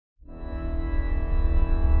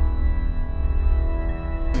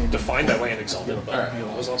defined that way in Exalted.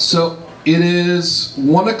 But So it is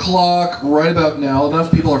 1 o'clock right about now.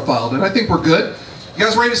 Enough people are filed in. I think we're good. You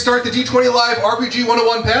guys ready to start the D20 Live RPG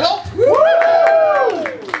 101 panel?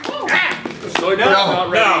 No,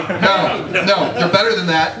 they're better than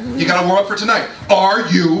that. You gotta warm up for tonight. Are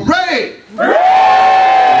you ready?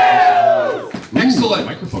 Excellent.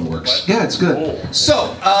 Microphone works. Yeah, it's good.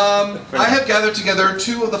 So, I have gathered together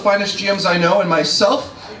 2 of the finest GMs I know and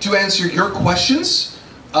myself to answer your questions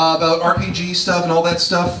about RPG stuff and all that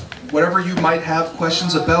stuff. Whatever you might have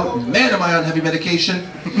questions about. Man, am I on heavy medication.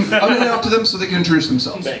 I'm going to hand off to them so they can introduce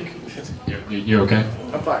themselves. You're okay?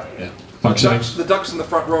 I'm fine. Yeah. The ducks in the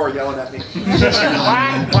front row are yelling at me. Keep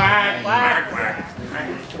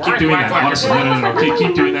doing that. Honestly, no.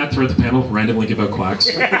 Keep doing that throughout the panel. Randomly give out quacks.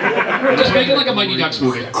 Just make it like a Mighty Ducks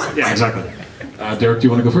movie. Yeah, exactly. Derek, do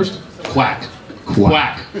you want to go first? Quack.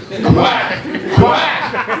 Quack. Quack. Quack.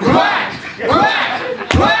 Quack. Quack.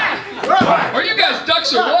 Quack. Are you guys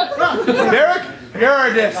ducks or what? Derek,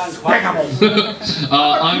 you're despicable.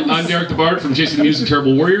 I'm Derek the Bard from Chasing the Muse and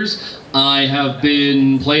Terrible Warriors. I have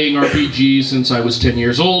been playing RPG since I was 10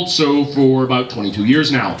 years old, so for about 22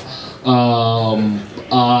 years now.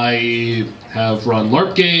 I have run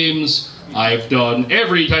LARP games, I've done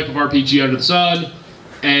every type of RPG under the sun,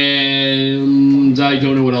 and I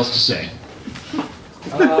don't know what else to say.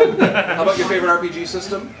 How about your favorite RPG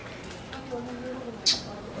system?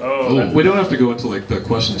 We don't have to go into like the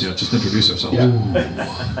questions yet. Just introduce ourselves.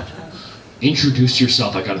 Yeah. Introduce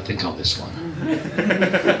yourself. I got to think on this one.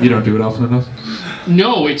 You don't do it often enough.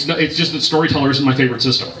 No, it's not, it's just that Storyteller isn't my favorite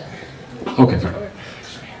system. Okay, fair.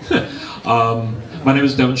 My name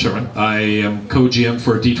is Devin Sherman. I am co-GM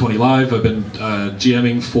for D20 Live. I've been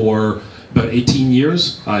GMing for about 18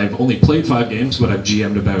 years. I've only played 5 games, but I've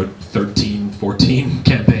GM'd about 13, 14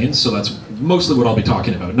 campaigns, so that's mostly what I'll be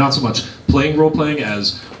talking about. Not so much playing role-playing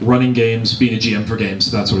as running games, being a GM for games,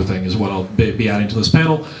 that sort of thing is what I'll be adding to this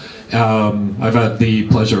panel. I've had the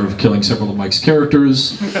pleasure of killing several of Mike's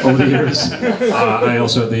characters over the years. I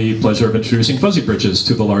also had the pleasure of introducing Fuzzy Britches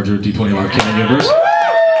to the larger D20 Live canon universe.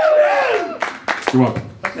 You're welcome.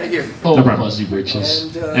 Thank you. Oh, no problem. Fuzzy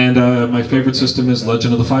Britches. And my favorite system is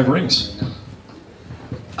Legend of the Five Rings.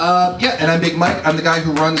 Yeah, and I'm Big Mike. I'm the guy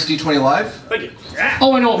who runs D20 Live. thank you.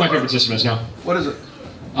 Oh, I know what my favorite system is now. What is it?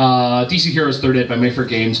 DC Heroes 3rd Ed by Mayfair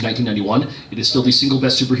Games, 1991. It is still the single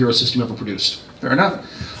best superhero system ever produced. Fair enough.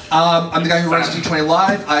 I'm the guy who runs D20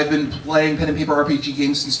 Live. I've been playing pen and paper RPG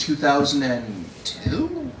games since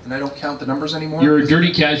 2002, and I don't count the numbers anymore. You're a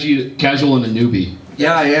dirty casual and a newbie.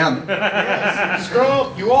 Yeah, I am.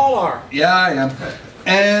 Scroll, you all are. Yeah, I am.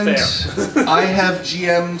 And I have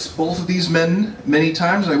GM'd both of these men many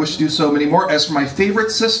times, and I wish to do so many more. As for my favorite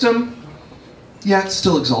system, yeah, it's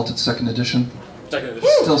still Exalted 2nd Edition.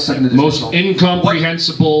 Still 2nd Edition. Most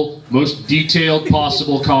incomprehensible, most detailed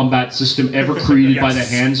possible combat system ever created by the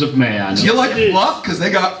hands of man. Do you like fluff? Because they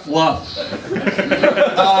got fluff.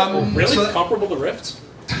 Really? Comparable to Rifts?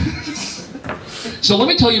 So let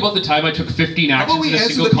me tell you about the time I took 15 actions in a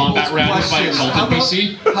single combat round with my Exalted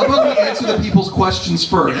PC. How about we answer the people's questions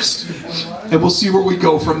first, and we'll see where we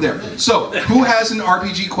go from there. So, who has an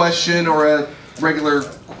RPG question or a regular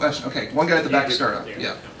question? Okay, one guy at the back start up.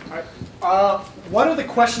 Yeah. What are the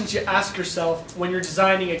questions you ask yourself when you're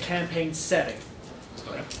designing a campaign setting?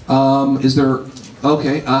 Is there...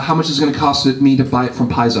 Okay, how much is it going to cost me to buy it from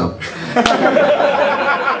Paizo?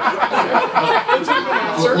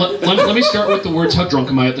 Let me start with the words, how drunk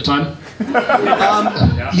am I at the time?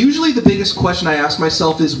 Usually the biggest question I ask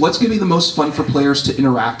myself is, what's going to be the most fun for players to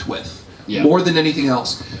interact with? Yeah. More than anything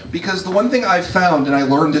else. Because the one thing I've found, and I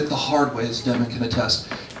learned it the hard way, as Devin can attest,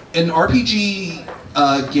 an RPG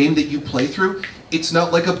game that you play through, it's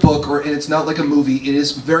not like a book and it's not like a movie. It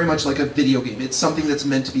is very much like a video game. It's something that's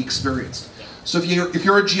meant to be experienced. So if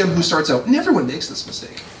you're a GM who starts out, and everyone makes this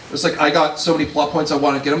mistake. It's like, I got so many plot points I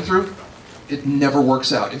want to get them through. It never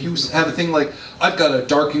works out. If you have a thing like, I've got a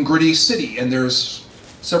dark and gritty city, and there's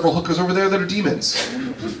several hookers over there that are demons.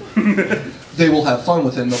 They will have fun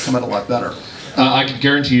with it, and they'll come out a lot better. I can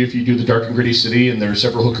guarantee you if you do the dark and gritty city and there are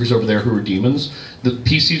several hookers over there who are demons, the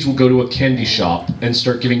PCs will go to a candy shop and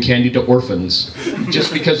start giving candy to orphans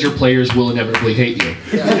just because your players will inevitably hate you.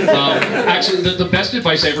 Actually, the best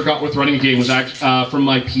advice I ever got with running a game was from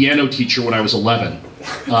my piano teacher when I was 11,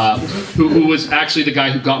 who was actually the guy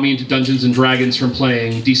who got me into Dungeons and Dragons from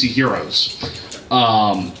playing DC Heroes.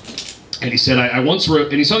 And he said, I once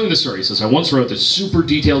wrote, and he's telling me the story, he says, I once wrote this super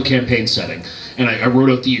detailed campaign setting, and I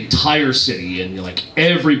wrote out the entire city, and like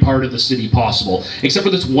every part of the city possible, except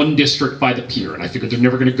for this one district by the pier, and I figured they're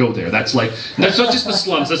never going to go there. That's not just the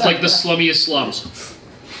slums, that's like the slummiest slums.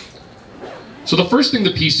 So the first thing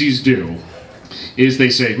the PCs do is they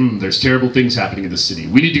say, there's terrible things happening in the city.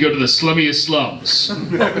 We need to go to the slummiest slums.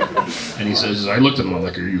 And he says, I looked at him, I'm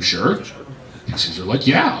like, are you sure? PCs are like,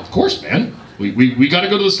 yeah, of course, man. We got to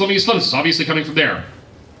go to the slummiest slums. It's obviously coming from there.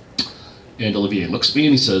 And Olivier looks at me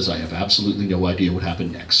and he says, I have absolutely no idea what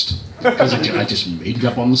happened next. Because I just made it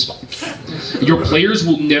up on the spot. Your players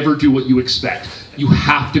will never do what you expect. You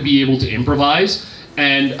have to be able to improvise.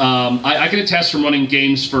 And I can attest from running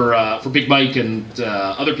games for Big Mike and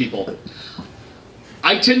other people.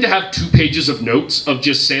 I tend to have 2 pages of notes of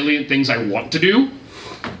just salient things I want to do.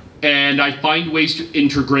 And I find ways to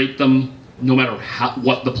integrate them no matter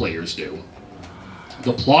what the players do.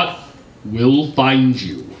 The plot will find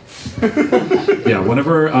you. Yeah,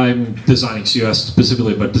 whenever I'm designing, so you asked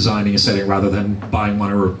specifically about designing a setting rather than buying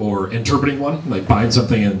one or interpreting one, like buying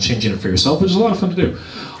something and changing it for yourself, which is a lot of fun to do.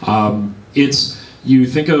 You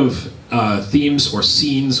think of themes or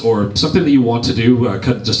scenes or something that you want to do,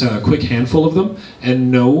 just a quick handful of them,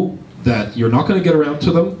 and know that you're not going to get around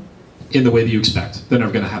to them in the way that you expect. They're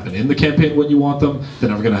never going to happen in the campaign when you want them. They're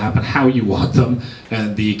never going to happen how you want them.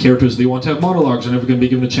 And the characters that you want to have monologues are never going to be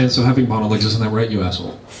given a chance of having monologues. Isn't that right, you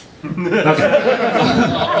asshole? Okay.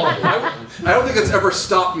 I don't think it's ever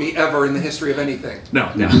stopped me ever in the history of anything.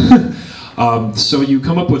 No. So you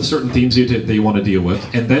come up with certain themes that you want to deal with,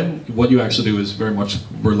 and then what you actually do is very much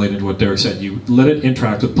related to what Derek said. You let it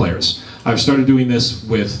interact with players. I've started doing this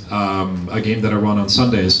with a game that I run on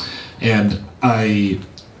Sundays, and I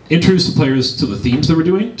introduce the players to the themes that we're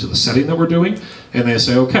doing, to the setting that we're doing, and they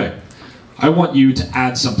say, okay, I want you to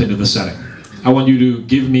add something to the setting. I want you to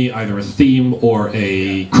give me either a theme or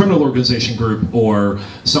a criminal organization group or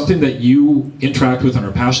something that you interact with and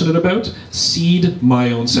are passionate about. Seed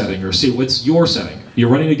my own setting, or see what's your setting.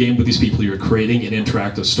 You're running a game with these people, you're creating an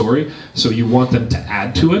interactive story, so you want them to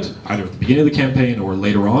add to it, either at the beginning of the campaign or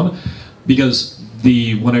later on. Because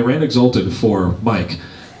when I ran Exalted for Mike,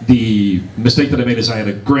 the mistake that I made is I had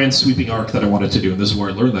a grand sweeping arc that I wanted to do, and this is where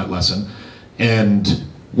I learned that lesson. And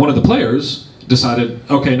one of the players decided,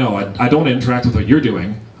 okay, no, I don't want to interact with what you're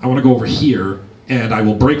doing. I want to go over here, and I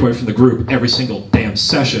will break away from the group every single damn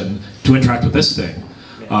session to interact with this thing.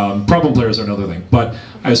 Problem players are another thing. But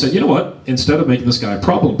I said, you know what? Instead of making this guy a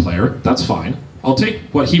problem player, that's fine. I'll take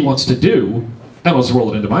what he wants to do, and I'll just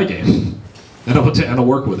roll it into my game. And I'll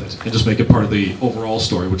work with it, and just make it part of the overall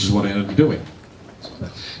story, which is what I ended up doing.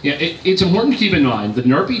 Yeah, it's important to keep in mind that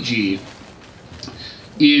an RPG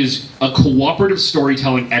is a cooperative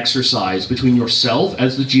storytelling exercise between yourself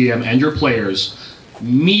as the GM and your players,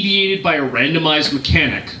 mediated by a randomized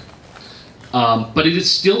mechanic, but it is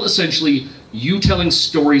still essentially you telling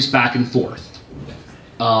stories back and forth.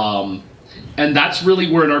 And that's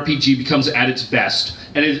really where an RPG becomes at its best,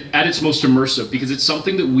 and at its most immersive, because it's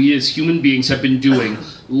something that we as human beings have been doing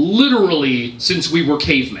literally since we were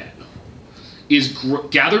cavemen. Is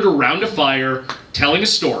gathered around a fire, telling a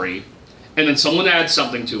story, and then someone adds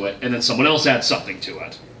something to it, and then someone else adds something to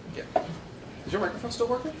it. Yeah. Is your microphone still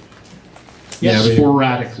working? Yes,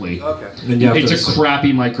 sporadically. Okay. It's a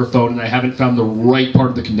crappy microphone, and I haven't found the right part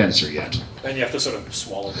of the condenser yet. And you have to sort of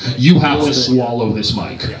swallow the mic. You have to swallow this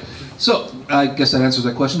mic. Yeah. So, I guess that answers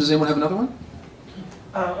that question. Does anyone have another one?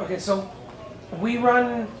 Okay, so we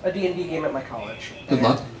run a D&D game at my college. Good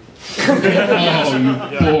luck. Oh,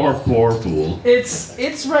 you poor fool.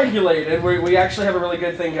 It's regulated. We actually have a really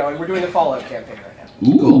good thing going. We're doing a Fallout campaign right now.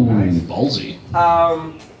 Ooh, ballsy.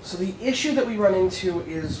 So the issue that we run into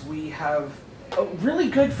is we have a really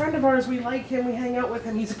good friend of ours. We like him. We hang out with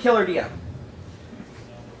him. He's a killer DM.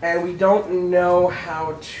 And we don't know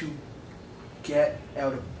how to get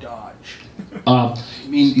out of Dodge. You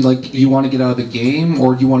mean, you want to get out of the game,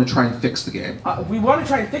 or do you want to try and fix the game? We want to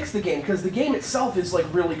try and fix the game, because the game itself is,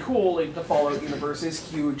 really cool. The Fallout universe is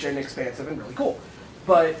huge and expansive and really cool.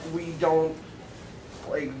 But we don't,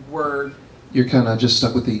 we're... You're kind of just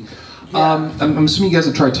stuck with the... Yeah. I'm assuming you guys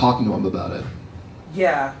have tried talking to him about it.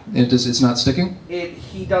 Yeah. And it's not sticking?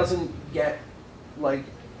 He doesn't get,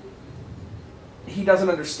 he doesn't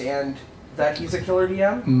understand that he's a killer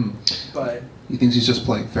DM, but... He thinks he's just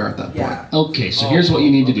playing fair at that point. Okay, so here's what you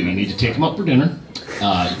need to do. You need to take him up for dinner,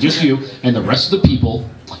 just you, and the rest of the people.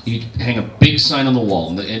 You need to hang a big sign on the wall,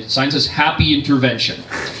 and the sign says "Happy Intervention."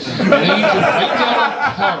 And then you need to write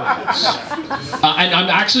down cards. And I'm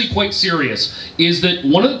actually quite serious. Is that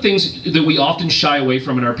one of the things that we often shy away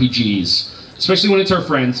from in RPGs, especially when it's our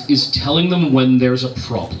friends, is telling them when there's a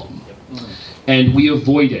problem, and we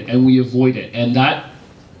avoid it, and we avoid it, and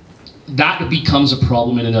that becomes a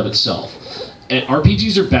problem in and of itself.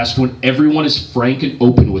 RPGs are best when everyone is frank and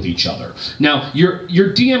open with each other. Now, your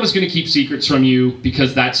DM is going to keep secrets from you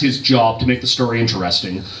because that's his job to make the story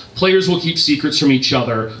interesting. Players will keep secrets from each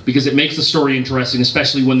other because it makes the story interesting,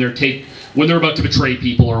 especially when they're about to betray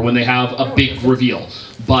people or when they have a big reveal.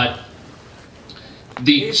 But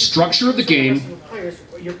the structure of the game...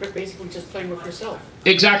 You're basically just playing with yourself.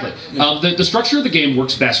 Exactly. The structure of the game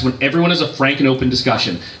works best when everyone has a frank and open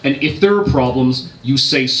discussion. And if there are problems, you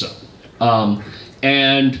say so.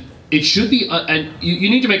 And it should be... and you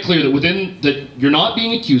need to make clear that you're not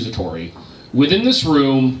being accusatory. Within this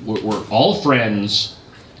room, we're all friends,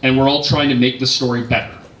 and we're all trying to make the story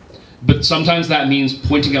better. But sometimes that means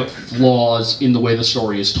pointing out flaws in the way the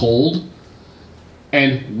story is told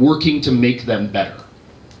and working to make them better.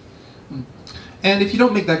 And if you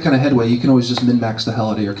don't make that kind of headway, you can always just min-max the hell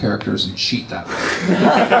out of your characters and cheat that way.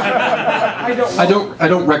 I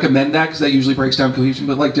don't recommend that because that usually breaks down cohesion.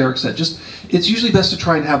 But like Derek said, it's usually best to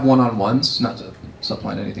try and have one-on-ones, not to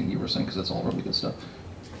supplant anything you were saying because that's all really good stuff.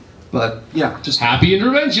 But yeah, just happy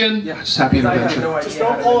intervention. Yeah, just happy intervention. I have no idea. Just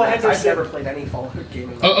don't pull a Henderson. I've never played any Fallout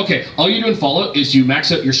game. Oh, okay, all you do in Fallout is you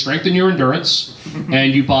max out your strength and your endurance,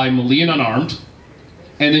 and you buy melee and unarmed.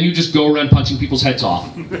 And then you just go around punching people's heads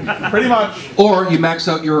off. Pretty much. Or you max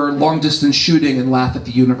out your long-distance shooting and laugh at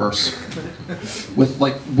the universe. With,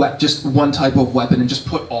 like, just one type of weapon and just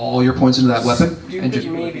put all your points into that weapon. And just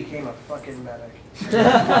me became a fucking medic.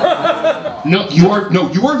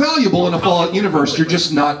 You are valuable in a Fallout universe. You're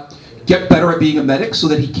just not... Get better at being a medic so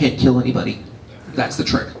that he can't kill anybody. That's the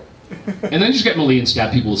trick. And then just get melee and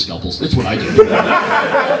stab people with scalpels. That's what I do.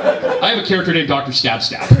 I have a character named Dr. Stab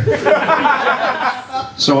Stab.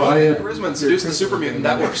 So I had... Charisma and seduce the super mutant.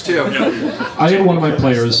 That works too. I had one of my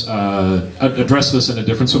players address this in a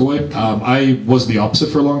different sort of way. I was the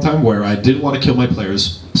opposite for a long time, where I didn't want to kill my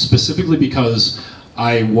players, specifically because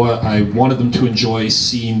I wanted them to enjoy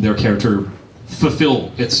seeing their character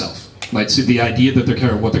fulfill itself. Like, see the idea that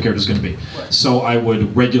what their character is going to be. So I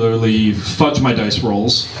would regularly fudge my dice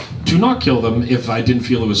rolls to not kill them if I didn't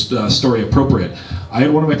feel it was story appropriate. I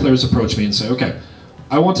had one of my players approach me and say, "Okay,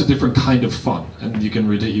 I want a different kind of fun." And you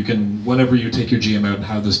can whenever you take your GM out and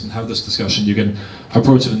have this discussion, you can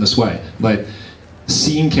approach it in this way. Like,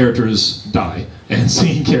 seeing characters die, and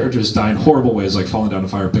seeing characters die in horrible ways, like falling down a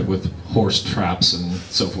fire pit with horse traps and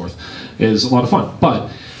so forth, is a lot of fun. But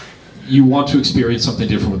you want to experience something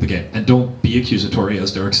different with the game, and don't be accusatory,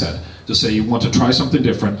 as Derek said. Just say you want to try something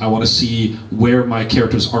different. I want to see where my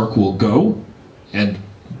character's arc will go, and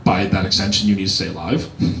by that extension, you need to stay alive.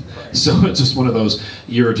 So it's just one of those,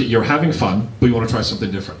 you're having fun, but you want to try something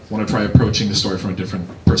different. You want to try approaching the story from a different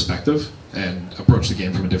perspective, and approach the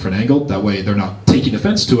game from a different angle. That way they're not taking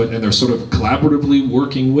offense to it, and they're sort of collaboratively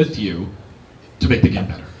working with you to make the game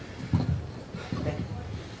better.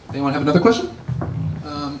 Anyone have another question?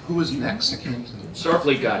 Who was next? I can't...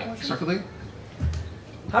 Starfleet guy. Starfleet?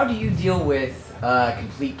 How do you deal with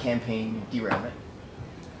complete campaign derailment?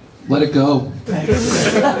 Let it go.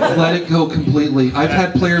 Let it go completely. I've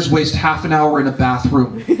had players waste half an hour in a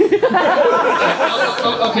bathroom. Okay,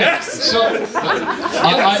 so...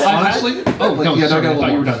 honestly? Oh, no, yeah, sorry, I I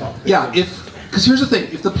thought you were done. Yeah, because here's the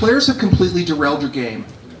thing. If the players have completely derailed your game,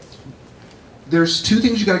 there's two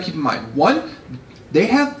things you got to keep in mind. One,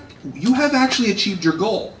 you have actually achieved your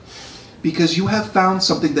goal, because you have found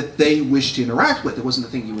something that they wish to interact with. It wasn't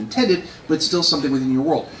the thing you intended, but it's still something within your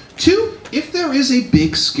world. Two, if there is a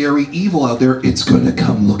big, scary evil out there, it's going to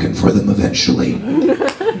come looking for them eventually.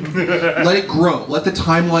 Let it grow. Let the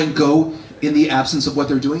timeline go in the absence of what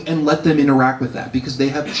they're doing, and let them interact with that, because they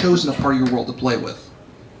have chosen a part of your world to play with.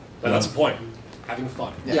 And that's the point. Having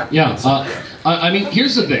fun. Yeah. I mean,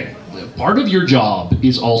 here's the thing. Part of your job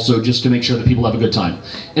is also just to make sure that people have a good time.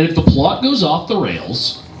 And if the plot goes off the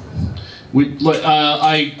rails,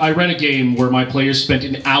 I ran a game where my players spent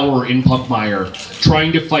an hour in Pugmire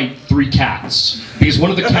trying to fight 3 cats, because one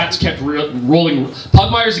of the cats kept rolling.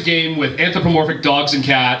 Pugmire is a game with anthropomorphic dogs and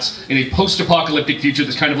cats in a post-apocalyptic future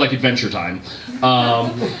that's kind of like Adventure Time.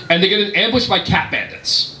 And they get ambushed by cat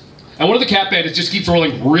bandits. And one of the cat bandits just keeps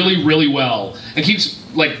rolling really, really well and keeps,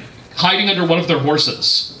 like, hiding under one of their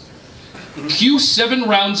horses. Cue 7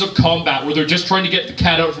 rounds of combat where they're just trying to get the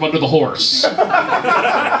cat out from under the horse. And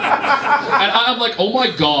I'm like, oh my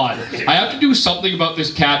god, I have to do something about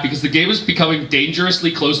this cat, because the game is becoming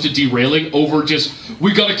dangerously close to derailing over just,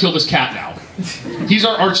 we gotta kill this cat now. He's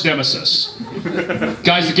our arch nemesis.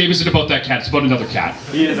 Guys, the game isn't about that cat, it's about another cat.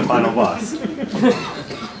 He is a final boss.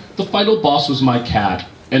 The final boss was my cat,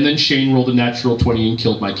 and then Shane rolled a natural 20 and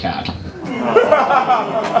killed my cat.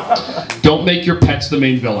 Don't make your pets the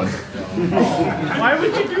main villain. Why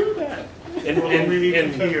would you do that?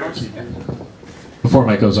 before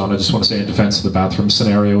Mike goes on, I just want to say in defense of the bathroom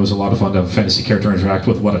scenario, it was a lot of fun to have a fantasy character interact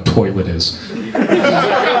with what a toilet is.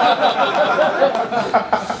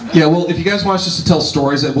 Yeah, well, if you guys want us just to tell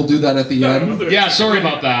stories, we'll do that at the end. Yeah, sorry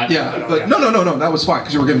about that. Yeah, but no, that was fine,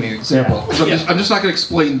 because you were giving me an example. Yeah. I'm just not going to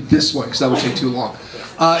explain this one, because that would take too long.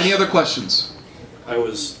 Any other questions? I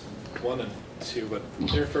was 1 and 2, but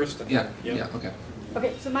you're first. And Yeah, okay.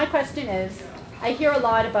 Okay, so my question is, I hear a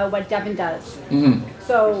lot about what Devin does. Mm-hmm.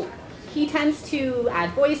 So he tends to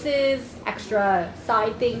add voices, extra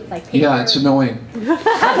side things like paper. Yeah, it's annoying.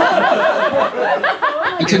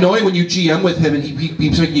 It's annoying when you GM with him and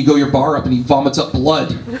he's making you go your bar up and he vomits up blood.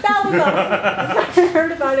 That was awesome. I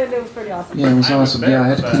heard about it and it was pretty awesome. Yeah, it was awesome. Yeah, I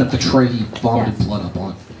had to clean up the tray he vomited blood up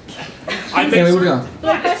on. Anyway, what do we got?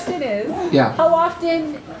 The question is, how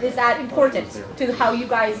often is that important to how you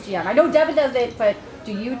guys GM? I know Devin does it, but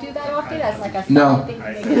do you do that often as like a side thing?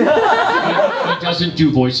 He doesn't do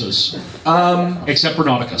voices. Except for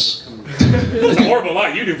Nauticus. It's a horrible lie.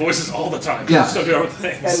 You do voices all the time. Yeah. You still do other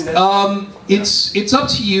things. It's up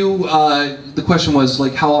to you. The question was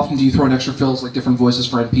like, how often do you throw in extra fills, like different voices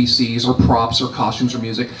for NPCs or props or costumes or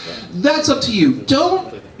music? That's up to you.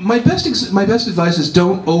 My best advice is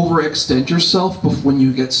don't overextend yourself when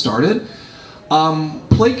you get started.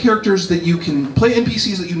 Play characters that you can play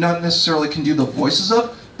NPCs that you not necessarily can do the voices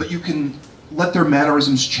of, but you can let their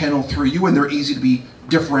mannerisms channel through you, and they're easy to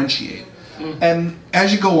differentiate. And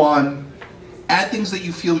as you go on, add things that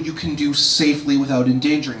you feel you can do safely without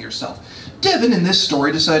endangering yourself. Devin, in this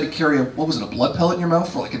story, decided to carry a blood pellet in your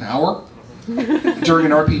mouth for like an hour during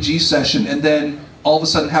an RPG session, and then all of a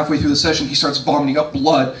sudden, halfway through the session, he starts vomiting up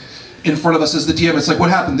blood in front of us as the DM. It's like,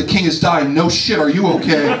 what happened? The king is dying. No shit, are you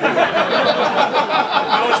okay?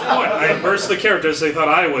 That was the point. I immersed the characters. They thought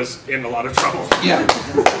I was in a lot of trouble. Yeah.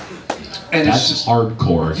 And that's just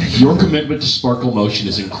hardcore. Your commitment to sparkle motion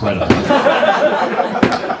is incredible.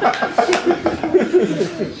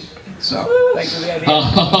 So, thanks for the idea.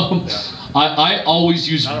 I always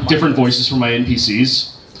use different voices for my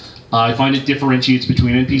NPCs. I find it differentiates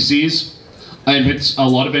between NPCs. And it's a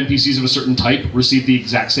lot of NPCs of a certain type receive the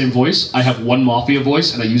exact same voice. I have one Mafia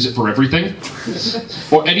voice, and I use it for everything.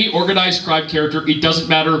 Or any organized crime character, it doesn't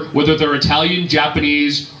matter whether they're Italian,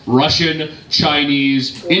 Japanese, Russian,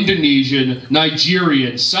 Chinese, Indonesian,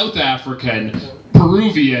 Nigerian, South African,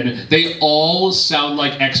 Peruvian, they all sound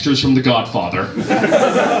like extras from The Godfather.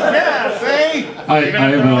 Yeah, see? I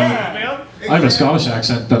have a Scottish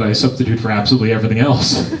accent that I substitute for absolutely everything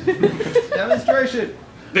else. Demonstration.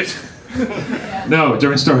 No,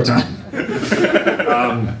 during story time.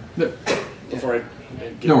 Before I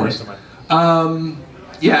get no worries.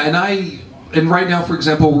 Yeah, and right now, for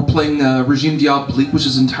example, we're playing Regime Diabolique, which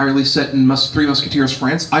is entirely set in Three Musketeers,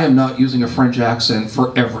 France. I am not using a French accent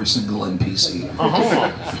for every single NPC.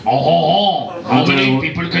 How many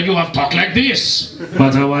people can you have talk like this?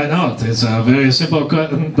 But why not? It's a very simple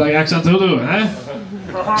accent to do, eh?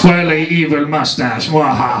 Twirly evil mustache.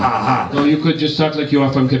 No, you could just talk like you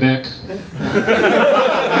are from Quebec.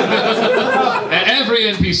 Every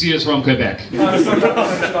NPC is from Quebec.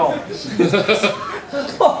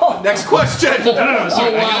 Next question.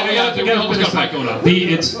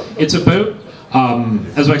 It's about,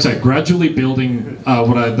 as Mike said, gradually building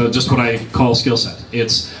what I call skill set.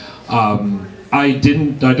 It's I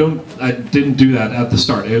didn't do that at the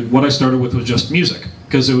start. What I started with was just music.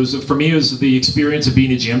 Because for me, it was the experience of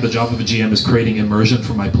being a GM. The job of a GM is creating immersion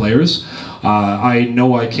for my players. I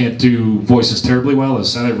know I can't do voices terribly well. As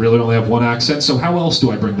I said, I really only have one accent, so how else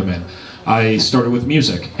do I bring them in? I started with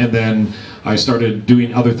music, and then I started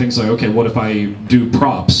doing other things like, okay, what if I do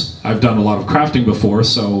props? I've done a lot of crafting before,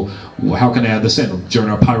 so how can I add this in? During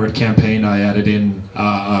our pirate campaign, I added in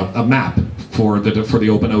a map for the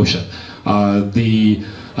open ocean. The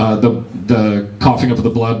coughing of the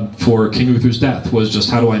blood for King Uther's death was just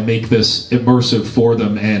how do I make this immersive for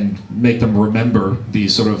them and make them remember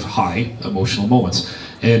these sort of high emotional moments.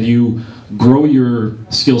 And you grow your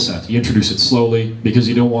skill set. You introduce it slowly because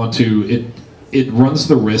you don't want to, it runs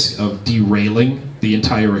the risk of derailing the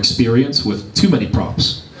entire experience with too many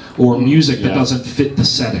props or music that doesn't fit the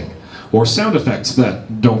setting or sound effects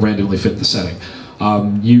that don't randomly fit the setting.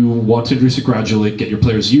 You want to introduce it gradually, get your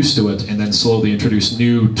players used to it, and then slowly introduce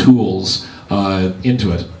new tools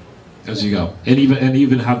into it as you go. And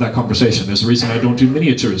even have that conversation. There's a reason I don't do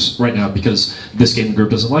miniatures right now, because this game group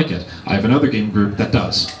doesn't like it. I have another game group that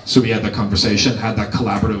does. So we had that conversation, had that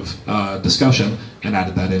collaborative discussion, and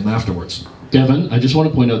added that in afterwards. Devin, I just want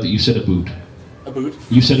to point out that you said a boot. A boot?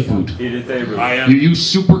 You said a boot. He did say a boot. You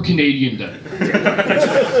super Canadian'd it.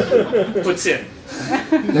 Puts in.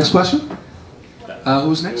 Next question?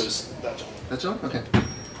 Who's next? It was that gentleman. That John? Okay.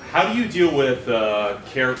 how do you deal with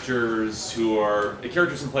characters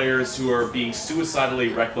and players who are being suicidally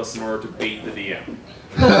reckless in order to bait the DM?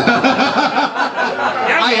 I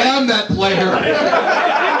am that player.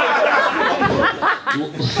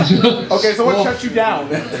 Okay, so what shuts you down?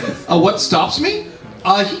 What stops me?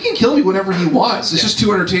 He can kill me whenever he wants. It's just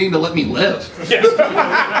too entertaining to let me live.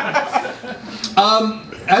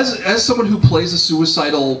 As someone who plays the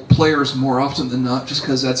suicidal players more often than not, just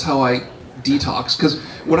because that's how I detox. Because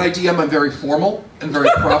when I DM, I'm very formal and very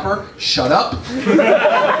proper. Shut up.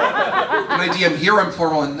 When I DM here, I'm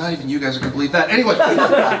formal, and not even you guys are gonna believe that. Anyway,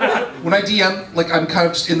 when I DM, like I'm kind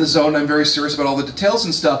of just in the zone. I'm very serious about all the details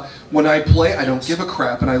and stuff. When I play, I don't give a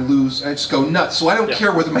crap, and I lose. I just go nuts. So I don't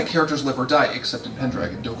care whether my characters live or die, except in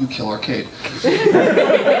Pendragon. Don't you kill Arcade.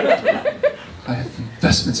 I have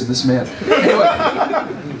investments in this man. Anyway,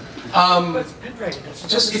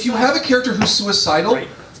 just if you have a character who's suicidal,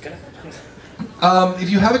 if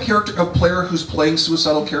you have a player who's playing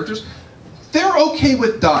suicidal characters, they're okay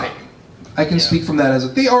with dying. I can speak from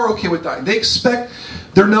that they are okay with dying.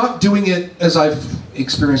 They're not doing it, as I've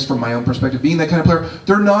experienced from my own perspective, being that kind of player,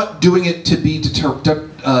 they're not doing it to be to deter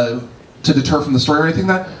from the story or anything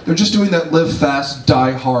like that. They're just doing that live fast,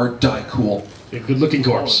 die hard, die cool. A good-looking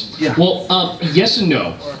corpse. Yeah. Well, yes and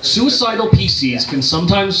no. Suicidal PCs can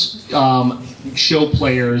sometimes show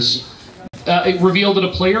players, reveal that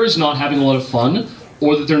a player is not having a lot of fun,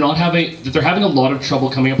 or that they're having a lot of trouble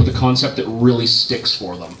coming up with a concept that really sticks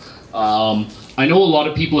for them. I know a lot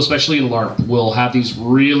of people, especially in LARP, will have these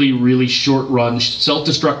really, really short-run,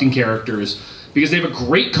 self-destructing characters because they have a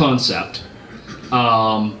great concept,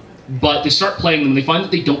 but they start playing them and they find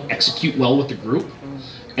that they don't execute well with the group.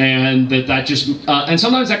 And and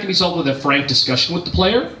sometimes that can be solved with a frank discussion with the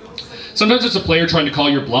player. Sometimes it's a player trying to call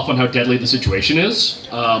your bluff on how deadly the situation is.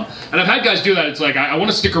 And I've had guys do that. It's like, I want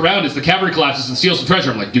to stick around as the cavern collapses and steal some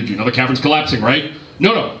treasure. I'm like, dude, you know the cavern's collapsing, right?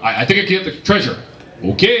 No, I think I can get the treasure.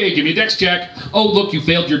 Okay, give me a dex check. Oh, look, you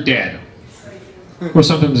failed, you're dead. Or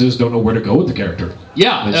sometimes they just don't know where to go with the character.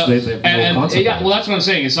 Yeah, they have no concept. Well, that's what I'm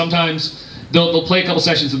saying, is sometimes they'll play a couple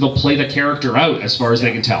sessions and they'll play the character out as far as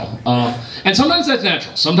they can tell. And sometimes that's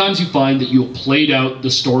natural. Sometimes you find that you've played out the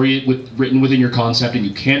story written within your concept and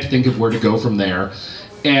you can't think of where to go from there.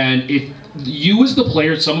 And if you as the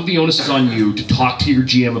player, some of the onus is on you to talk to your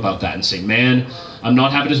GM about that and say, man, I'm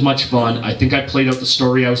not having as much fun. I think I played out the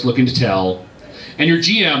story I was looking to tell. And your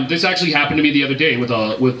GM, this actually happened to me the other day with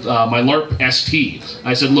my LARP ST.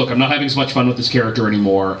 I said, look, I'm not having as much fun with this character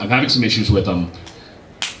anymore. I'm having some issues with him.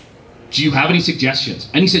 Do you have any suggestions?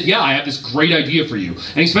 And he said, yeah, I have this great idea for you.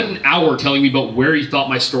 And he spent an hour telling me about where he thought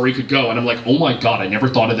my story could go. And I'm like, oh my God, I never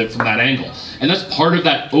thought of it from that angle. And that's part of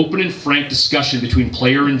that open and frank discussion between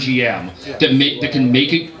player and GM that can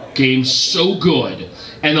make a game so good,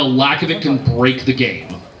 and the lack of it can break the game.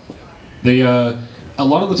 A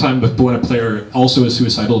lot of the time when a player also is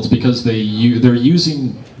suicidal, it's because they're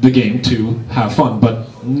using the game to have fun,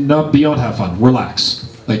 but not beyond have fun, relax.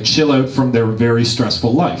 Like chill out from their very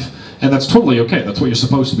stressful life. And that's totally okay. That's what you're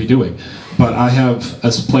supposed to be doing. But I have,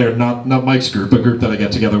 as a player, not Mike's group, a group that I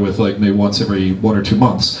get together with like maybe once every 1 or 2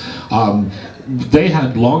 months. They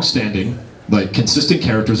had long-standing, like consistent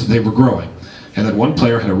characters that they were growing. And then one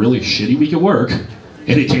player had a really shitty week at work,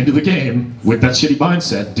 and he came to the game with that shitty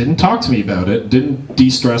mindset, didn't talk to me about it, didn't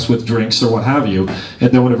de-stress with drinks or what have you.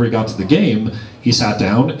 And then whenever he got to the game, he sat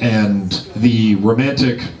down, and the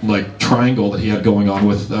romantic like triangle that he had going on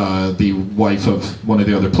with the wife of one of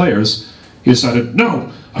the other players, he decided,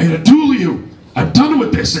 no, I'm gonna duel you. I'm done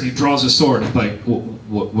with this. And he draws his sword. And like,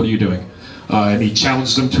 what are you doing? And he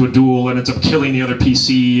challenges him to a duel and ends up killing the other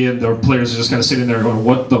PC. And the players are just kind of sitting there going,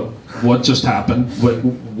 what just happened?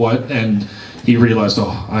 What? And he realized,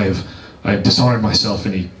 oh, I have dishonored myself,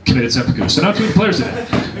 and he committed seppuku. So now 2 of the players did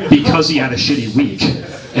it because he had a shitty week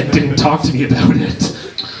and didn't talk to me about it.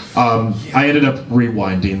 I ended up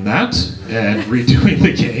rewinding that and redoing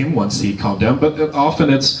the game once he calmed down, but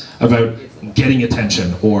often it's about getting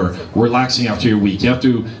attention or relaxing after your week. You have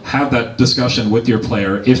to have that discussion with your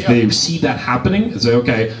player. If they see that happening, say,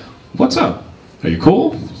 okay, what's up? Are you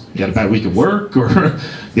cool? You had a bad week at work, or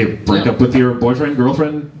they break up with your boyfriend,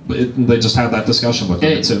 girlfriend, they just have that discussion with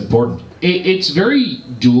them. It's important. It's very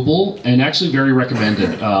doable and actually very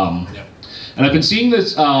recommended. And I've been seeing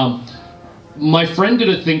this, my friend did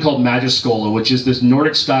a thing called Magiscola, which is this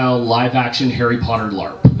Nordic-style live-action Harry Potter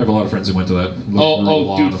LARP. I have a lot of friends who went to that.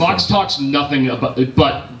 Dude, Fox talks nothing about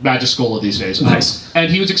but Magiscola these days. Nice.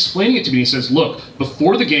 And he was explaining it to me. He says, look,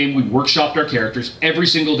 before the game, we workshopped our characters every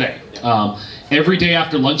single day. Every day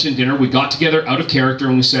after lunch and dinner, we got together out of character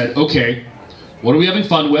and we said, okay, what are we having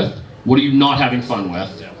fun with? What are you not having fun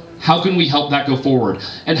with? How can we help that go forward?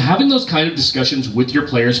 And having those kind of discussions with your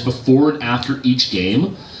players before and after each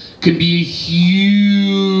game can be a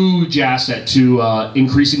huge asset to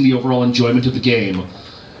increasing the overall enjoyment of the game.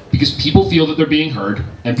 Because people feel that they're being heard,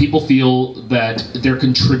 and people feel that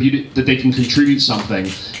they can contribute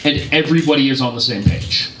something, and everybody is on the same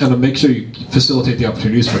page. And to make sure you facilitate the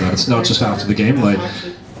opportunities for that. It's not just after the game. Like,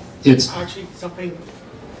 it's actually something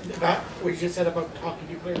that what you just said about talking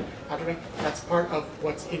to your player after game. That's part of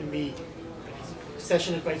what's in the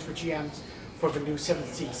session advice for GMs for the new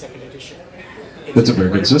 7th C 2nd edition. That's a very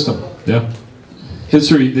good system. Yeah.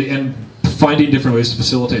 History and finding different ways to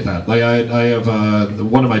facilitate that. Like I have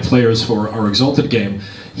one of my players for our Exalted game.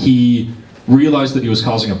 He realized that he was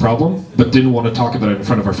causing a problem, but didn't want to talk about it in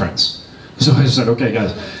front of our friends. So I said, "Okay,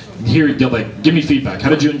 guys, here, like, give me feedback. How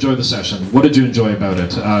did you enjoy the session? What did you enjoy about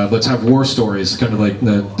it? Let's have war stories, kind of like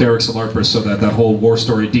the Derek's a LARPer, so that whole war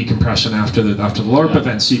story decompression after the LARP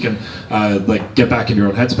event, so you can like get back in your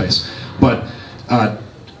own headspace." But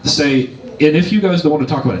say, and if you guys don't want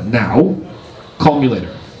to talk about it now, call me later.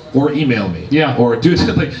 Or email me. Yeah. Or do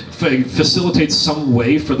it like facilitate some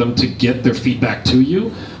way for them to get their feedback to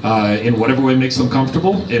you in whatever way makes them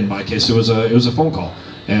comfortable. In my case, it was a phone call,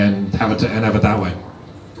 and have it that way.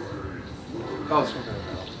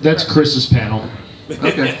 That's Chris's panel.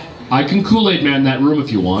 Okay. I can Kool-Aid Man that room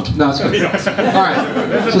if you want. No, it's good. All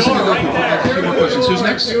right. So a few more questions. Who's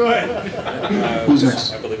next? Who's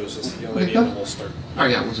next? I believe it was just the young lady, and then we'll start. All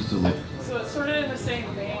right, yeah, we'll just do it. So it's sort of in the same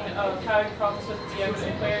vein of having problems with DMs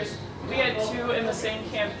and players. We had two in the same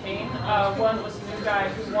campaign. One was a new guy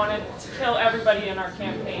who wanted to kill everybody in our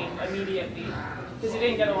campaign immediately because he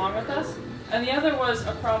didn't get along with us. And the other was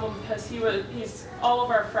a problem because he's all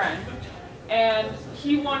of our friend. And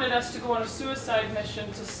he wanted us to go on a suicide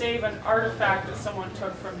mission to save an artifact that someone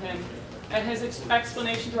took from him. And his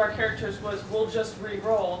explanation to our characters was, we'll just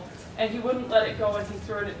re-roll. And he wouldn't let it go, and he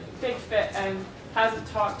threw it a big fit and hasn't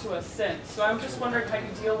talked to us since. So I'm just wondering how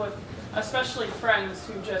you deal with, especially friends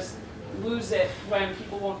who just lose it when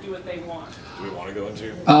people won't do what they want. Do we want to go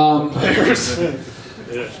into?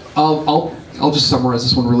 I'll just summarize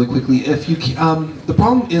this one really quickly. If you the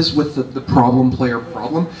problem is with the problem player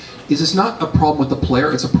problem is it's not a problem with the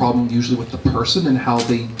player, it's a problem usually with the person and how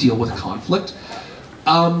they deal with conflict.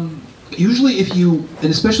 Usually if you,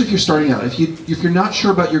 and especially if you're starting out, if you're not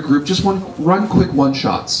sure about your group, just run quick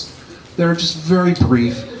one-shots. They're just very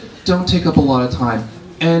brief, don't take up a lot of time,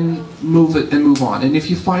 and move on. And if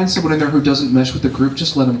you find someone in there who doesn't mesh with the group,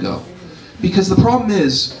 just let them go. Because the problem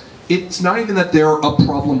is, it's not even that they're a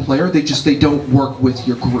problem player, they don't work with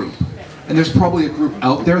your group. And there's probably a group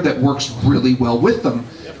out there that works really well with them,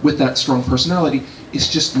 with that strong personality. It's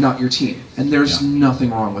just not your team. And there's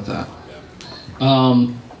nothing wrong with that.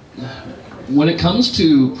 When it comes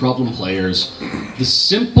to problem players, the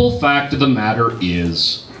simple fact of the matter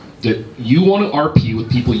is that you want to RP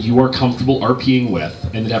with people you are comfortable RPing with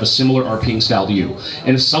and that have a similar RPing style to you.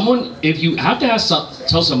 And if you have to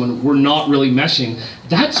tell someone we're not really meshing,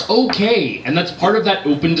 that's okay. And that's part of that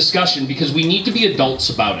open discussion because we need to be adults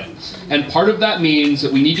about it. And part of that means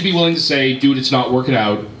that we need to be willing to say, dude, it's not working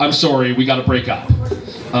out. I'm sorry, we got to break up.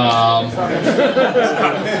 I'm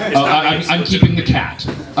keeping the cat.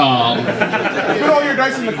 Put all your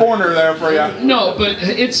dice in the corner there for you. No, but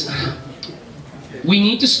we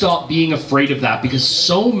need to stop being afraid of that because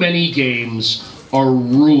so many games are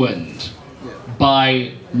ruined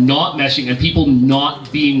by not meshing and people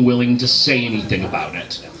not being willing to say anything about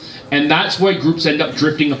it. And that's why groups end up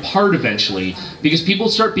drifting apart eventually because people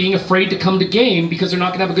start being afraid to come to game because they're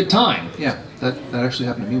not going to have a good time. Yeah, that actually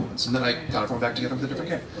happened to me once, and then I got everyone back together with a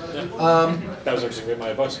different game. That was actually my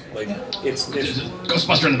advice. Like, it's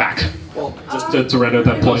Ghostbuster in the back. Well, just to round out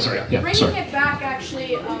that point. Sorry. Bringing it back,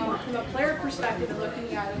 actually, from a player perspective and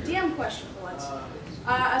looking at a DM question for once.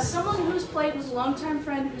 As someone who's played with a longtime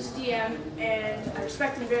friend who's a DM, and I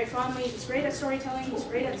respect him very fondly, he's great at storytelling, he's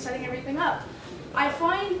great at setting everything up. I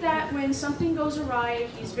find that when something goes awry,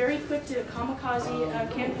 he's very quick to kamikaze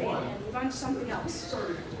a campaign and move on to something else.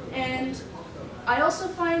 And I also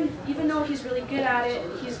find, even though he's really good at it,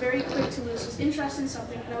 he's very quick to lose his interest in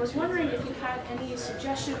something. And I was wondering if you had any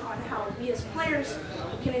suggestion on how we as players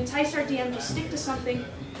can entice our DM to stick to something,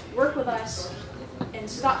 work with us, and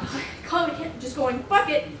stop just going, fuck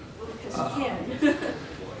it, because he can.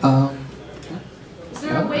 Is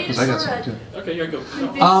there a way to sort of convince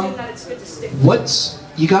him that it's good to stick to?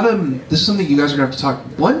 This is something you guys are going to have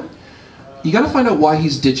to talk. You got to find out why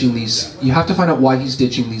he's ditching these. You have to find out why he's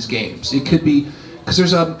ditching these games. It could be because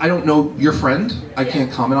there's I don't know your friend. I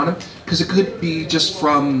can't comment on him because it could be just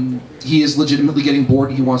from he is legitimately getting bored.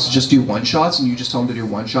 And he wants to just do one shots, and you just tell him to do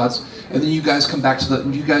one shots, and then you guys come back to the.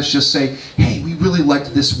 And you guys just say, "Hey, we really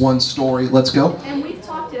liked this one story. Let's go." And we've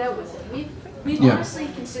talked it out with him. We've honestly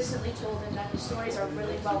consistently told him that his stories are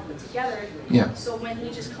really well put together. Yeah. So when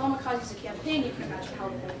he just kamikazes a campaign, you can imagine how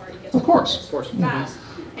the whole party gets Of course. fast.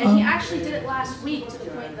 And he actually did it last week to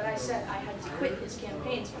the point that I said I had to quit his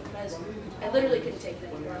campaigns because I literally couldn't take it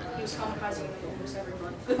anymore. He was kamikazing me almost every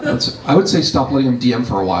month. I would say stop letting him DM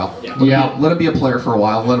for a while. Yeah. Let him be a player for a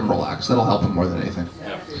while. Let him relax. That'll help him more than anything.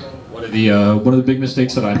 One of the big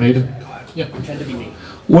mistakes that I made. Yeah. Pretend to be me.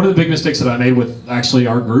 One of the big mistakes that I made with actually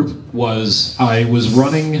our group was I was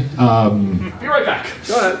running. Be right back.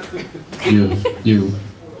 Go ahead. You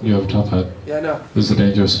have a top hat. Yeah, I know. This is a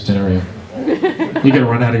dangerous scenario. You gotta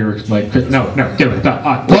run out of your no, get rid of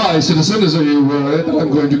that. Why, citizens, are you worried that I'm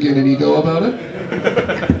going to get any go about it?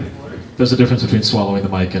 There's a difference between swallowing the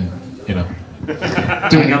mic and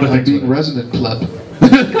doing other things. Being resident pleb.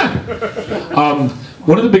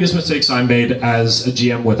 One of the biggest mistakes I made as a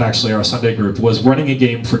GM with actually our Sunday group was running a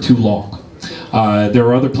game for too long. There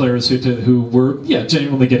were other players who were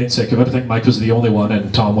genuinely getting sick of it. I think Mike was the only one,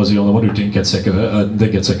 and Tom was the only one who didn't get sick of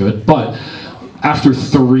it. But after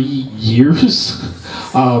 3 years,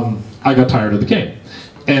 I got tired of the game.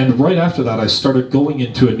 And right after that, I started going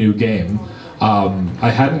into a new game. I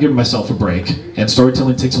hadn't given myself a break, and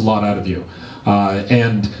storytelling takes a lot out of you.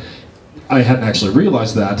 And I hadn't actually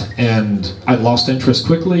realized that, and I lost interest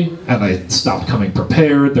quickly, and I stopped coming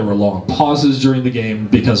prepared. There were long pauses during the game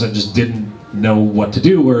because I just didn't know what to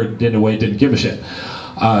do, or in a way didn't give a shit.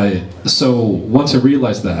 So once I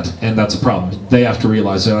realized that, and that's a problem, they have to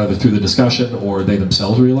realize it either through the discussion or they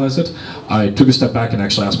themselves realize it. I took a step back and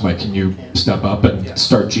actually asked Mike, can you step up and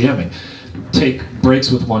start GMing? Take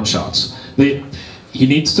breaks with one-shots. He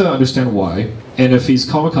needs to understand why, and if he's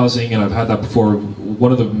kamikazing, and I've had that before,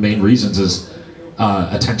 one of the main reasons is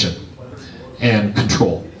attention and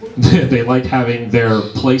control. They like having their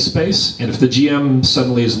play space, and if the GM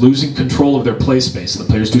suddenly is losing control of their play space, the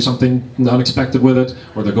players do something unexpected with it,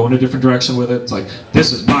 or they're going a different direction with it, it's like,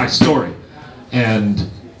 this is my story. And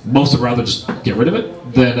most would rather just get rid of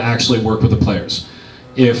it than actually work with the players.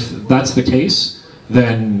 If that's the case,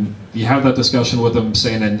 then you have that discussion with them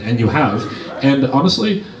saying, and you have, and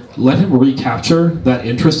honestly, let him recapture that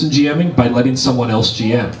interest in GMing by letting someone else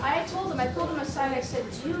GM. I pulled him aside, I said,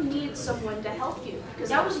 do you need someone to help you?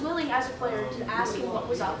 Because I was willing as a player to ask him what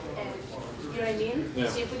was up and, you know what I mean? Yeah.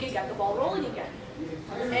 See if we could get the ball rolling again.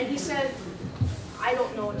 And he said, I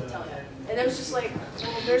don't know what to tell you. And it was just like,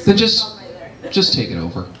 well, there's Then right there. just take it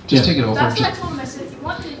over. Just take it over. That's what I told him. I said, if you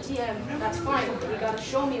want me to TM, that's fine, but you got to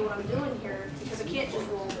show me what I'm doing here because I can't just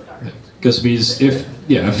roll in the dark. Because if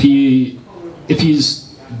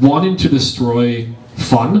he's wanting to destroy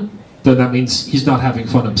fun, then that means he's not having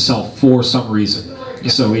fun himself for some reason.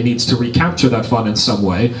 So he needs to recapture that fun in some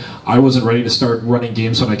way. I wasn't ready to start running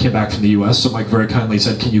games when I came back from the US, so Mike very kindly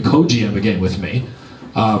said, can you co-GM a game with me?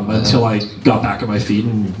 Until I got back on my feet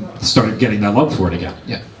and started getting that love for it again.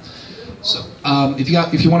 Yeah. So if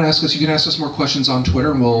you want to ask us, you can ask us more questions on Twitter,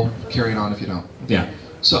 and we'll carry it on if you don't. Yeah.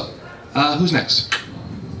 So, who's next?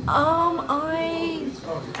 I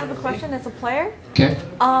have a question as a player. Okay.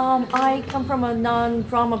 I come from a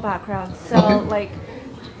non-drama background, so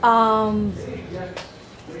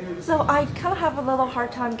so I kind of have a little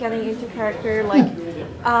hard time getting into character,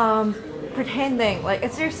 pretending. Like,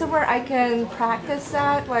 is there somewhere I can practice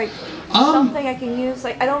that? Like, something I can use?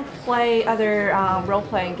 Like, I don't play other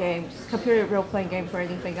role-playing games, computer role-playing games or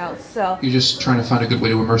anything else, so... You're just trying to find a good way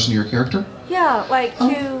to immerse into your character? Yeah, like,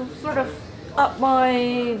 to sort of up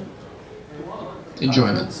my...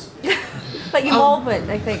 enjoyment. Like,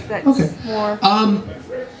 involvement, I think that's more...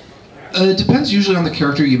 It depends usually on the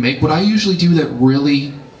character you make. What I usually do that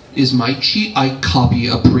really is my cheat, I copy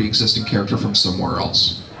a pre-existing character from somewhere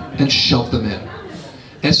else and shove them in.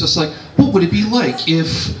 And it's just like, what would it be like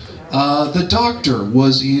if the Doctor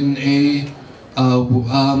was in a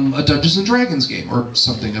Dungeons and Dragons game or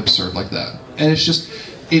something absurd like that? And it's just,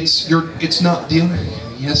 it's not the only...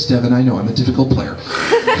 Yes, Devin, I know, I'm a difficult player.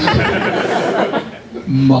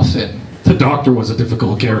 Muffin. The Doctor was a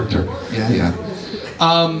difficult character. Yeah.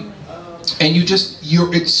 And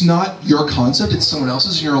it's not your concept, it's someone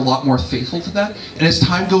else's, and you're a lot more faithful to that. And as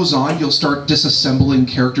time goes on, you'll start disassembling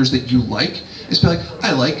characters that you like. It's be like,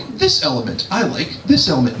 I like this element, I like this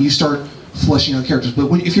element. And you start fleshing out characters.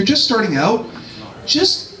 But if you're just starting out,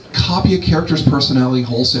 just copy a character's personality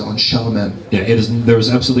wholesale and shove them in. Yeah, there's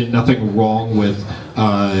absolutely nothing wrong with,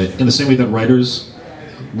 in the same way that writers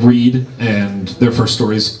read and their first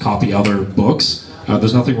stories copy other books,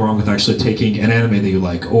 There's nothing wrong with actually taking an anime that you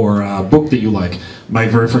like or a book that you like. My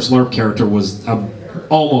very first LARP character was an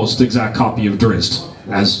almost exact copy of Drizzt,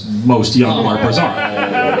 as most young LARPers are.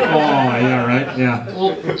 Oh, yeah, right? Yeah.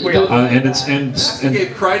 And it's... I gave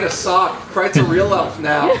Kryde a sock. Kryde's a real elf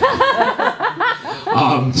now.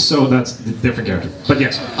 So that's a different character. But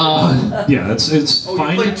yes. Yeah, it's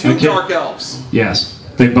fine. You played two dark elves. Yes.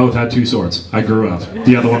 They both had 2 swords. I grew up.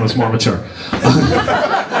 The other one was more mature.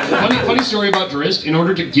 Funny story about Drizzt. In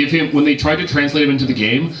order to give him, when they tried to translate him into the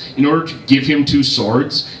game, in order to give him 2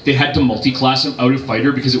 swords, they had to multi-class him out of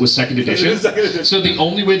fighter because it was 2nd edition. So the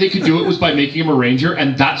only way they could do it was by making him a ranger,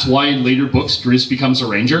 and that's why in later books Drizzt becomes a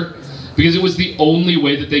ranger, because it was the only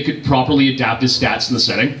way that they could properly adapt his stats in the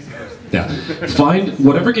setting. Yeah. Find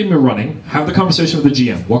whatever game you're running, have the conversation with the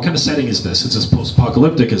GM. What kind of setting is this? Is this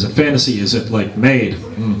post-apocalyptic? Is it fantasy? Is it like Maid?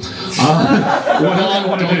 Don't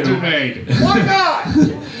do Maid. Why not?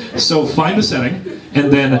 So find the setting,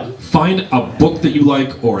 and then find a book that you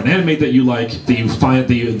like or an anime that you like that you find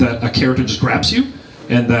that a character just grabs you,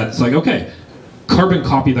 and that's like, okay, carbon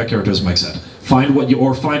copy that character, as Mike said. Find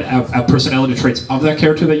find a personality traits of that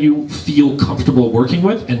character that you feel comfortable working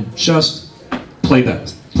with, and just play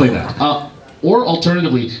that. Or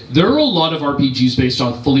alternatively, there are a lot of RPGs based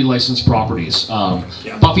on fully licensed properties.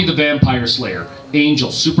 Buffy the Vampire Slayer,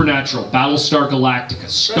 Angel, Supernatural, Battlestar Galactica,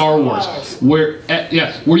 Star Wars, where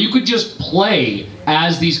you could just play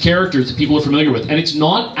as these characters that people are familiar with, and it's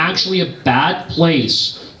not actually a bad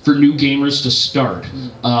place for new gamers to start,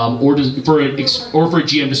 or for a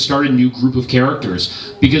GM to start a new group of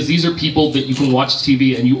characters, because these are people that you can watch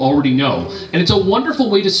TV and you already know, and it's a wonderful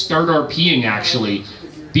way to start RPing actually.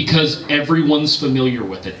 Because everyone's familiar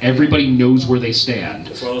with it. Everybody knows where they stand.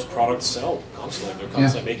 As well as products sell constantly. They're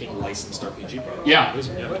constantly making licensed RPG products. Yeah.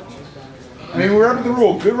 I mean, we're under the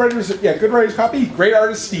rule. Good writers copy, great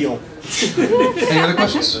artists steal. Any other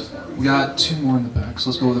questions? We got 2 more in the back, so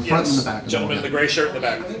let's go with the front and the back. Gentleman in the gray shirt in the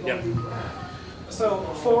back. Yep. So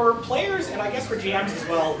for players, and I guess for GMs as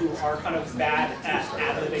well, who are kind of bad at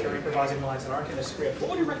ad-libbing or improvising lines that aren't in the script,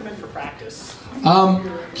 what would you recommend for practice?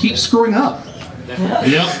 Keep screwing up.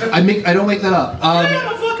 Yep. I don't make that up.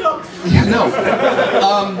 Yeah, no.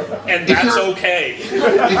 And that's okay.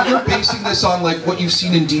 If you're basing this on like what you've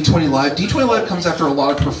seen in D20 Live, D20 Live comes after a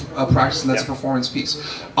lot of practice, and that's a performance piece.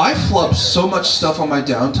 I flub so much stuff on my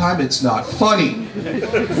downtime, it's not funny.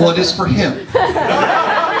 Well, it is for him.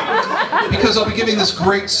 Because I'll be giving this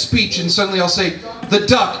great speech, and suddenly I'll say, the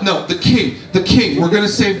duck, no, the king, we're gonna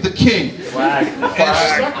save the king. Quack, quack,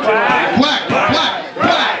 quack, quack, quack,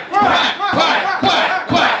 quack, quack, quack,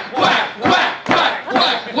 quack, quack, quack,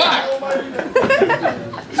 quack, quack.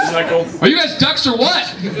 Are you guys ducks or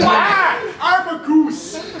what? I'm a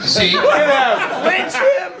goose. See?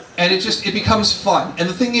 And it becomes fun. And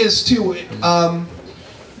the thing is, too,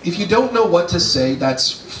 if you don't know what to say,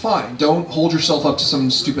 that's fine. Don't hold yourself up to some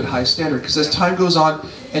stupid high standard, because as time goes on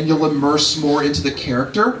and you'll immerse more into the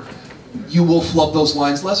character, you will flub those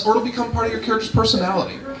lines less, or it'll become part of your character's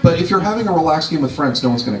personality. But if you're having a relaxed game with friends, no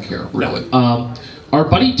one's going to care, really. Our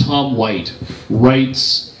buddy Tom White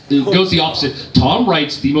writes... It goes the opposite. Tom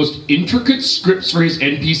writes the most intricate scripts for his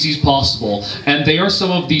NPCs possible, and they are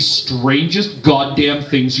some of the strangest goddamn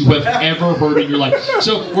things you have ever heard in your life.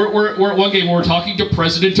 So we're at one game where we're talking to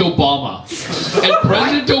President Obama, and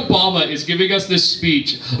President Obama is giving us this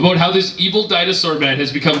speech about how this evil dinosaur man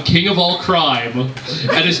has become king of all crime,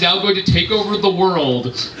 and is now going to take over the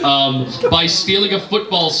world by stealing a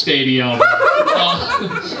football stadium,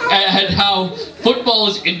 and how football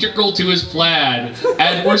is integral to his plan,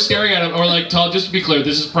 and we're staring at him, and we're like, Tom, just to be clear,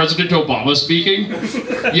 this is President Obama speaking?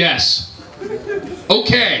 Yes.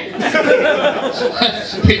 Okay.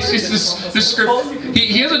 It's just this script.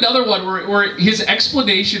 He has another one where his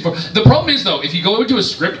explanation for... The problem is, though, if you go into a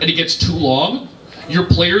script and it gets too long, your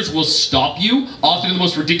players will stop you, often in the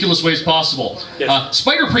most ridiculous ways possible. Yes.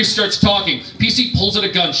 Spider Priest starts talking. PC pulls out a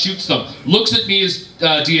gun, shoots them, looks at me as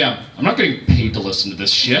DM. I'm not getting paid to listen to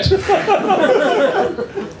this shit.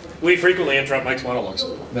 We frequently interrupt Mike's monologues.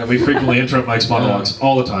 Yeah, we frequently interrupt Mike's monologues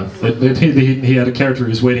all the time. He had a character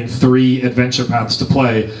who's waiting 3 adventure paths to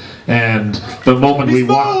play, and the moment we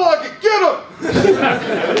walk... Get him!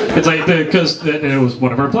 It's like, because it was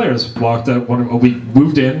one of our players walked out, we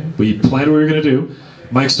moved in, we planned what we were going to do,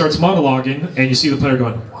 Mike starts monologuing, and you see the player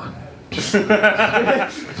going, 1, 2,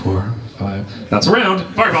 4, 5, that's a round,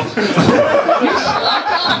 fireball.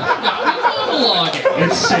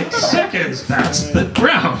 It's 6 seconds, that's the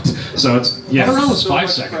round. So it's, yeah. That round was 5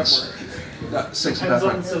 seconds. 6, that's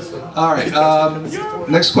right. Alright,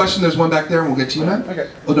 next question, there's one back there, and we'll get to you, man. Okay.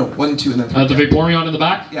 Oh no, 1, 2, and then 3. The Vaporeon in the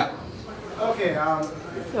back? Yeah. Okay,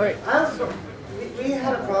 Sorry. the we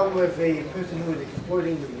had a problem with a person who was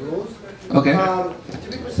exploiting the rules. Okay. To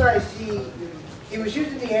be precise, he was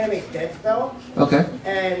using the animate dead spell. Okay.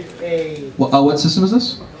 And a. Well, what system is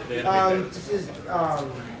this? This is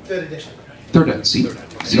 3rd edition. 3rd ed. See,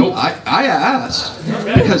 I asked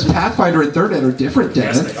because Pathfinder and 3rd ed are different,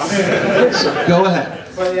 Devin. So go ahead.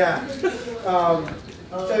 But yeah.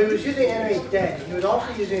 So he was using animate dead. He was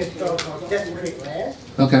also using a spell called Desecrate Land.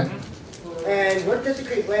 Okay. And what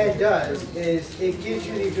Desecrate Land does is it gives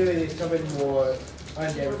you the ability to summon more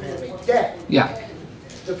undead with animate dead. Yeah.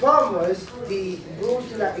 The problem was the rules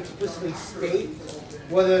do not explicitly state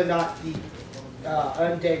whether or not the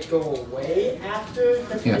undead go away after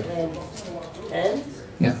Desecrate Land ends.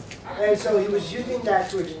 Yeah. And so he was using that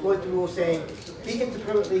to exploit the rule, saying he can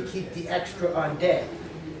permanently keep the extra undead.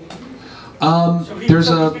 There's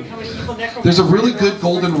a really good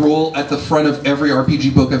golden rule at the front of every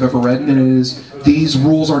RPG book I've ever read, and it is, these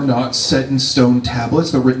rules are not set in stone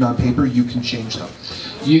tablets, they're written on paper, you can change them.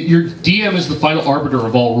 Your DM is the final arbiter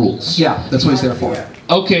of all rules. Yeah, that's what he's there for.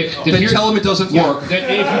 Okay. Then tell him it doesn't work. Then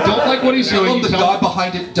if you don't like what he's tell doing, him the god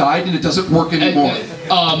behind it died and it doesn't work anymore.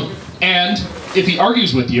 And if he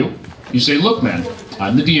argues with you, you say, look man,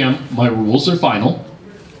 I'm the DM, my rules are final.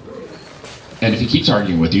 And if he keeps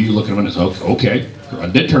arguing with you, you look at him and it's okay, your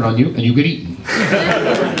undead turn on you and you get eaten.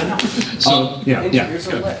 So yeah.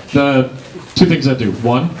 The two things I do.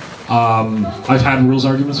 One, I've had rules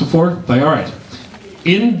arguments before. All right.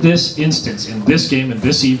 In this instance, in this game, in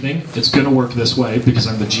this evening, it's going to work this way because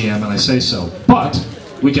I'm the GM and I say so. But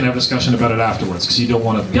we can have a discussion about it afterwards because you don't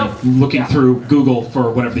want to be looking through Google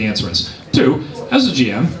for whatever the answer is. Two, as a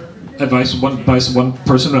GM, advice one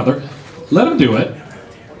person or another, let them do it.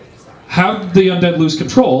 Have the undead lose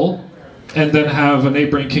control, and then have a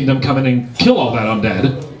neighboring kingdom come in and kill all that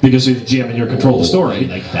undead, because you're the GM and you're control the story.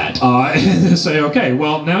 Like that. And say, okay,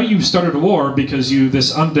 well, now you've started a war because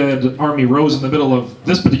this undead army rose in the middle of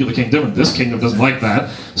this particular kingdom, and this kingdom doesn't like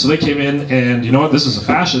that. So they came in, and you know what, this is a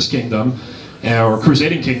fascist kingdom, or a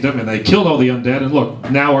crusading kingdom, and they killed all the undead, and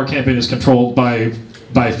look, now our campaign is controlled by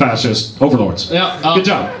fascist overlords. Yeah, good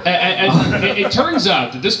job. And it turns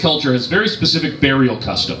out that this culture has very specific burial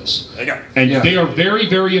customs. There you go. And they are very,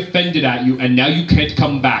 very offended at you, and now you can't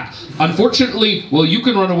come back. Unfortunately, well, you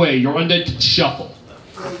can run away. Your undead can shuffle.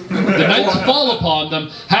 The knights fall upon them,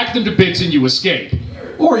 hack them to bits, and you escape.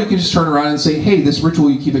 Or you can just turn around and say, hey, this ritual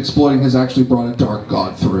you keep exploiting has actually brought a dark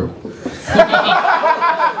god through.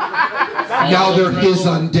 Now they're his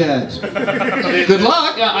undead. Good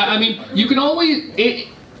luck. Yeah, I mean, you can always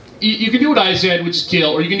you can do what I said, which is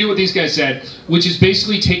kill, or you can do what these guys said, which is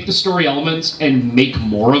basically take the story elements and make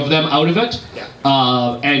more of them out of it,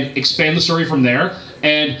 and expand the story from there.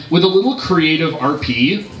 And with a little creative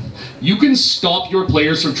RP, you can stop your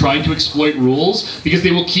players from trying to exploit rules because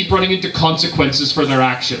they will keep running into consequences for their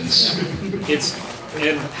actions.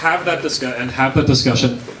 And have that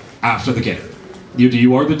discussion after the game.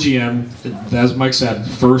 You are the GM, as Mike said,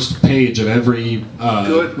 first page of every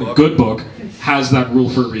good book has that rule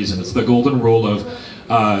for a reason. It's the golden rule of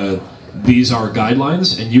these are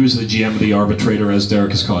guidelines, and you as the GM, the arbitrator, as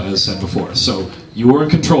Derek has said before. So you are in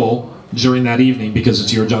control during that evening because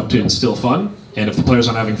it's your job to instill fun, and if the player's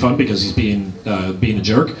not having fun because he's being a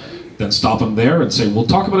jerk, then stop him there and say, we'll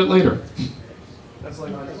talk about it later. That's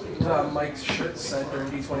like Mike's shirt said during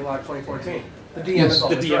D20 Live 2014. The DM Yes. is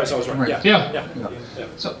always The DM is always right. Right. Yeah.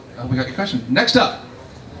 So, we got your question. Next up.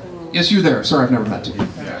 Yes, you there. Sorry, I've never met you.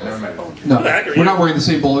 No, we're not wearing the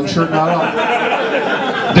same bowling shirt, not at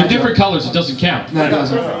all. They're different colors, it doesn't count. No, it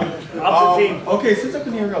doesn't. Okay, since I've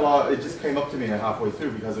been hearing a lot, it just came up to me halfway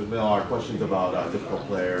through because there's been a lot of questions about difficult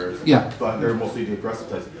players. Yeah. But they're mostly the aggressive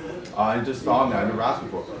types. I just thought on that, I never asked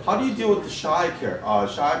before. How do you deal with the shy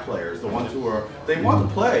players, the ones who they want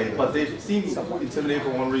to play, but they seem intimidated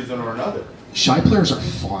for one reason or another? Shy players are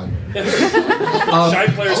fun. Shy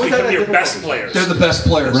players become your best players. They're the best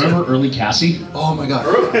players. Remember early Cassie? Oh my god.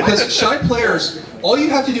 Because shy players, all you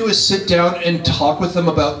have to do is sit down and talk with them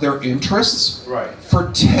about their interests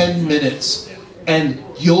for 10 minutes. And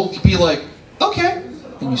you'll be like, okay.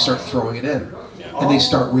 And you start throwing it in. And they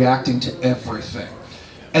start reacting to everything.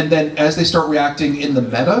 And then as they start reacting in the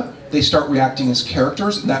meta, they start reacting as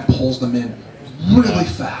characters, and that pulls them in really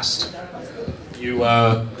fast. You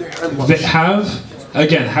have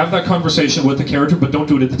that conversation with the character, but don't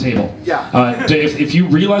do it at the table. Yeah. If you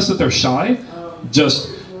realize that they're shy, just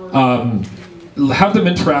have them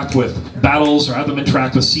interact with battles or have them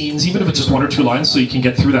interact with scenes, even if it's just 1 or 2 lines, so you can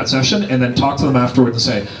get through that session, and then talk to them afterward and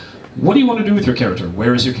say, what do you want to do with your character?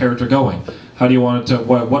 Where is your character going? How do you want it to?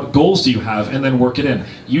 What goals do you have? And then work it in.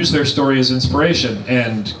 Use their story as inspiration,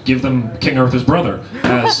 and give them King Arthur's brother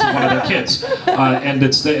as one of their kids. And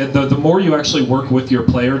it's the more you actually work with your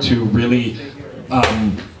player to really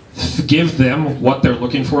give them what they're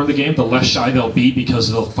looking for in the game, the less shy they'll be,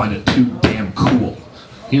 because they'll find it too damn cool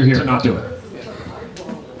to not do it.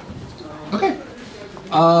 Okay.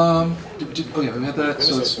 Oh yeah, we had that.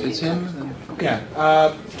 So it's him. And then, okay.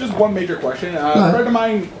 Yeah. Just one major question. A friend of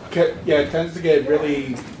mine, tends to get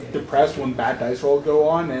really depressed when bad dice rolls go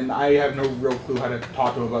on, and I have no real clue how to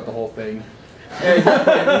talk to him about the whole thing. And he's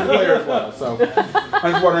a player as well, so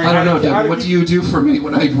I'm just wondering. I don't know, Devin. What do you do for me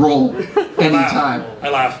when I roll anytime? I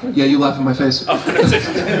laugh. Yeah, you laugh in my face.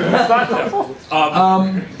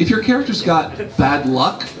 If your character's got bad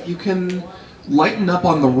luck, you can lighten up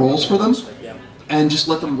on the rolls for them and just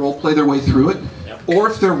let them role play their way through it. Or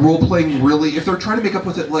if they're role playing if they're trying to make up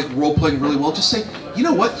with it, like role playing really well, just say, you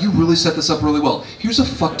know what, you really set this up really well. Here's a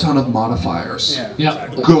fuck ton of modifiers.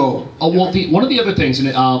 Yeah. Go. Well, one of the other things, and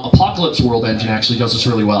Apocalypse World Engine actually does this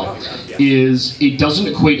really well, is it doesn't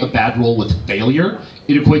equate a bad roll with failure.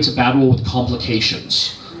 It equates a bad roll with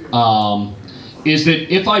complications. Is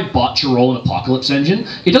that if I botch a roll in Apocalypse Engine,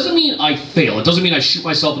 it doesn't mean I fail. It doesn't mean I shoot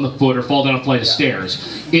myself in the foot or fall down a flight of stairs.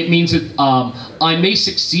 It means that I may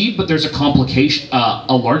succeed, but there's a complication,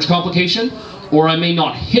 a large complication, or I may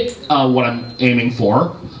not hit what I'm aiming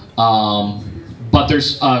for, but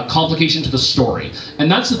there's a complication to the story. And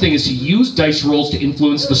that's the thing, is to use dice rolls to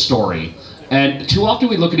influence the story. And too often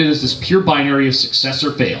we look at it as this pure binary of success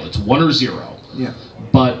or fail. It's 1 or 0. Yeah.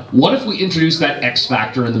 But what if we introduce that X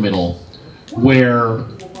factor in the middle, where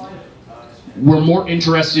we're more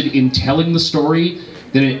interested in telling the story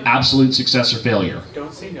than in absolute success or failure?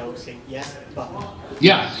 Don't say no, say yes, but.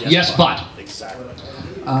 Yeah, yes, but. Exactly.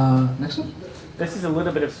 Next one? This is a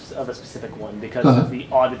little bit of a specific one because of the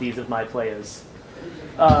oddities of my players.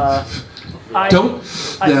 They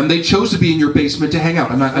chose to be in your basement to hang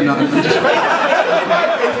out. I'm just...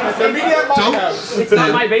 It's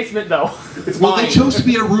not my basement, though. They chose to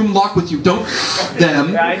be in a room locked with you. Don't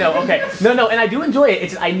them. Yeah, I know. Okay. No, and I do enjoy it.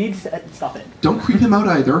 It's just, I need to stop it. Don't creep him out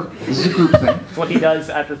either. This is a group thing. It's what he does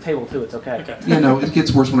at the table too. It's okay. Yeah, no, it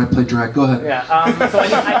gets worse when I play drag. Go ahead. Yeah. So I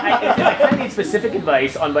kind of need specific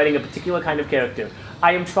advice on writing a particular kind of character.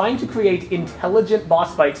 I am trying to create intelligent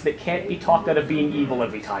boss fights that can't be talked out of being evil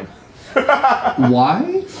every time.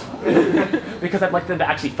 Why? Because I'd like them to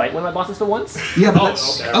actually fight one of my bosses for once. Yeah, but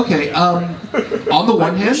that's okay. On the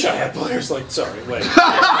one hand, shy players like, sorry, wait.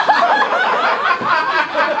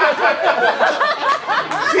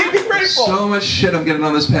 So much shit I'm getting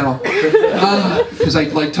on this panel because I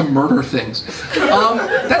like to murder things.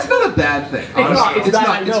 That's not a bad thing. Honestly, it's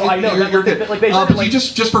not. I know. You're good. But you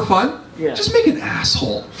just for fun, just make an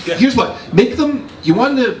asshole. Yeah. Here's what: make them. You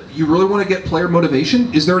really want to get player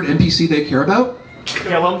motivation? Is there an NPC they care about?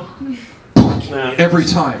 Kill them. Every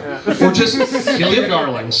time, or just kill your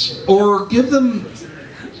darlings, or give them.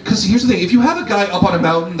 Because here's the thing, if you have a guy up on a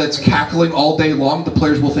mountain that's cackling all day long, the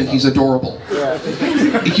players will think he's adorable. Yeah.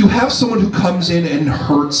 If you have someone who comes in and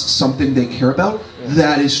hurts something they care about,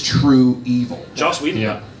 that is true evil. Joss Whedon.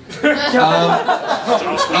 Yeah.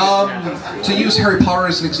 To use Harry Potter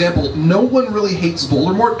as an example, no one really hates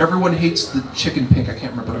Voldemort. Everyone hates the chicken pink. I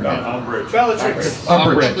can't remember her name. Umbridge. Bellatrix.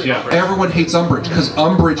 Umbridge. Yeah. Everyone hates Umbridge because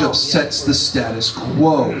Umbridge upsets the status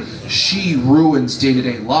quo. She ruins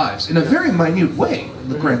day-to-day lives in a very minute way in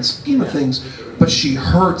the grand scheme of things, but she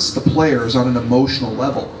hurts the players on an emotional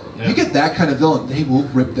level. Yeah. You get that kind of villain, they will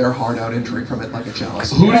rip their heart out and drink from it like a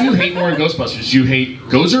chalice. Who do you hate more in Ghostbusters? Do you hate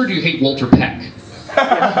Gozer or do you hate Walter Peck?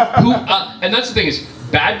 And that's the thing, is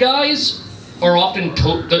bad guys are often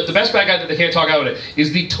the best bad guy that they can't talk out of it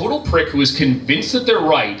is the total prick who is convinced that they're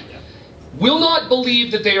right, will not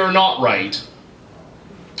believe that they are not right,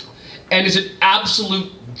 and is an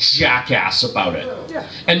absolute jackass about it. Yeah.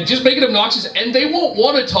 And just make it obnoxious, and they won't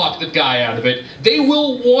want to talk the guy out of it. They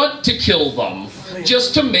will want to kill them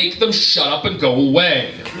just to make them shut up and go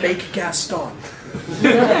away. Make Gaston.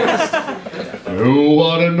 Who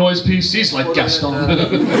annoys PCs like Gaston?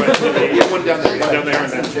 One down there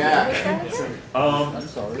and then Jack. I'm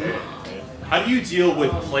sorry. How do you deal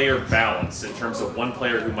with player balance in terms of one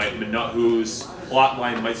player whose plot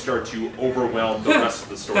line might start to overwhelm the rest of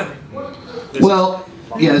the story? Well,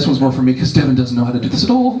 yeah, this one's more for me because Devin doesn't know how to do this at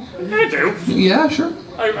all. I do. Yeah, sure.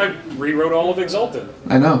 I rewrote all of Exalted.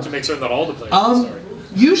 I know. To make certain that all the players in the story.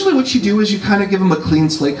 Usually what you do is you kind of give them a clean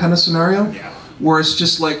slate kind of scenario. Yeah. Where it's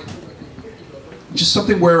just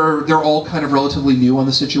something where they're all kind of relatively new on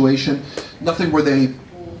the situation. Nothing where they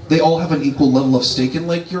all have an equal level of stake in,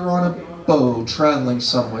 like you're on a boat, traveling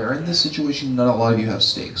somewhere. In this situation, not a lot of you have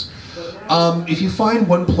stakes. If you find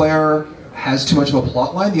one player has too much of a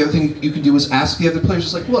plot line, the other thing you can do is ask the other players,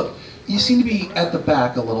 just like, look, you seem to be at the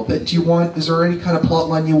back a little bit. Is there any kind of plot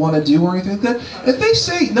line you want to do or anything like that? If they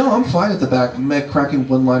say, no, I'm fine at the back, cracking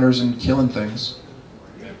one-liners and killing things,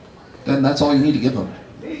 then that's all you need to give them.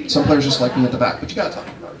 Some players just like me at the back, but you gotta talk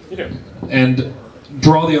about it. You do. And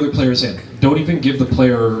draw the other players in. Don't even give the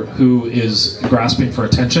player who is grasping for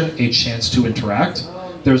attention a chance to interact.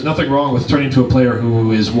 There's nothing wrong with turning to a player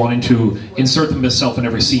who is wanting to insert themselves in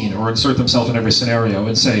every scene or insert themselves in every scenario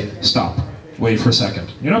and say, stop, wait for a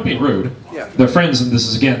second. You're not being rude. Yeah. They're friends, and this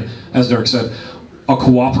is, again, as Derek said, a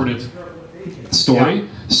cooperative story. Yeah.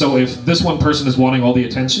 So if this one person is wanting all the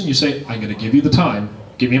attention, you say, I'm going to give you the time,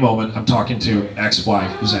 give me a moment, I'm talking to X,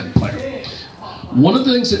 Y, Z player. One of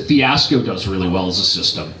the things that Fiasco does really well as a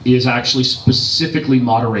system is actually specifically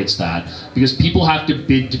moderates that, because people have to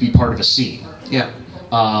bid to be part of a scene. Yeah.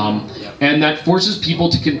 And that forces people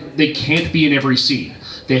to, they can't be in every scene.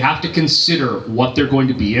 They have to consider what they're going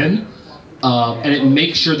to be in, and it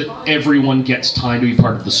makes sure that everyone gets time to be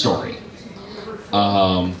part of the story.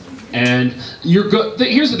 And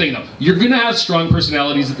here's the thing though, you're gonna have strong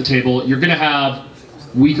personalities at the table, you're gonna have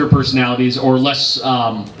weaker personalities or less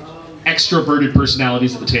extroverted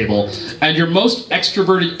personalities at the table, and your most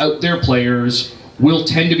extroverted out there players will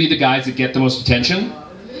tend to be the guys that get the most attention.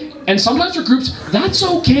 And sometimes for groups, that's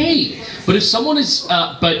okay. But if someone is,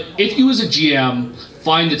 but if you as a GM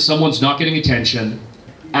find that someone's not getting attention,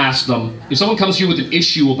 ask them. If someone comes to you with an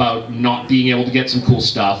issue about not being able to get some cool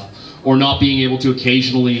stuff, or not being able to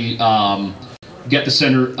occasionally get the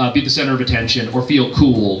center, be the center of attention, or feel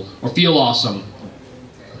cool, or feel awesome,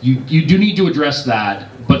 you do need to address that.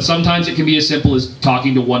 But sometimes it can be as simple as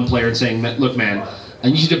talking to one player and saying, look man,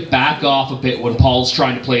 I need you to back off a bit when Paul's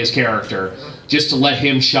trying to play his character, just to let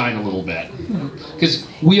him shine a little bit. Because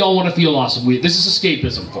we all want to feel awesome. This is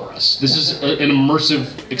escapism for us. This is an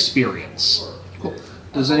immersive experience. Cool.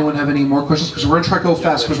 Does anyone have any more questions? Because we're going to try to go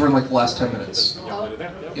fast because we're in like the last 10 minutes.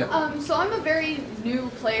 Yeah. So I'm a very new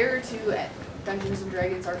player to Dungeons and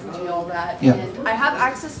Dragons, RPG, all that. Yeah. And I have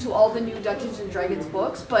access to all the new Dungeons and Dragons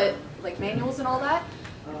books, but like manuals and all that.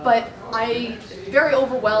 But I'm very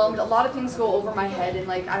overwhelmed. A lot of things go over my head, and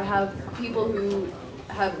like I have people who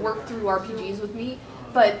have worked through RPGs with me.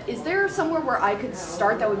 But is there somewhere where I could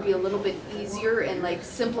start that would be a little bit easier and like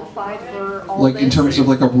simplified for all like this? in terms of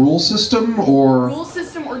like a rule system or rule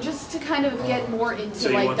system, or just to kind of get more into so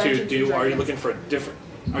you like want Dungeons to and do? Dragons? Are you looking for a different?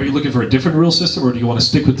 Are you looking for a different rule system, or do you want to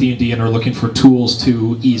stick with D&D and are looking for tools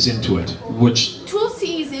to ease into it? Which tools to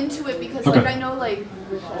ease into it, because Okay. like I know like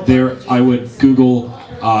there, I would Google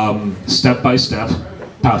step-by-step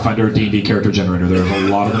Pathfinder D&D character generator. There are a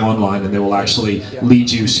lot of them online, and they will actually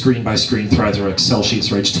lead you screen by screen threads or Excel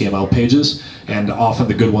sheets or HTML pages, and often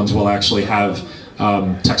the good ones will actually have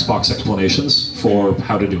text box explanations for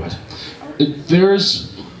how to do it. There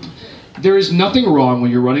is nothing wrong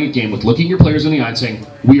when you're running a game with looking your players in the eye and saying,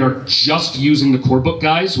 we are just using the core book,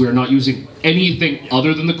 guys. We are not using anything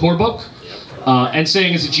other than the core book. And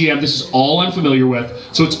saying as a GM, this is all I'm familiar with,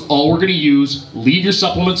 so it's all we're going to use. Leave your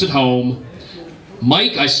supplements at home.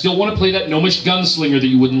 Mike, I still want to play that gnomish gunslinger that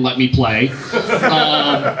you wouldn't let me play. He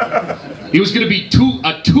was going to be a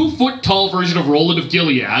 2-foot-tall version of Roland of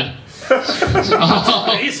Gilead.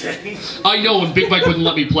 Amazing. I know, and Big Mike wouldn't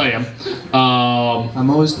let me play him.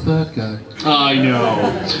 I'm always the bad guy. I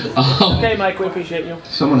know. Okay, Mike, we appreciate you.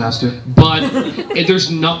 Someone has to. But there's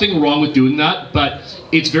nothing wrong with doing that, but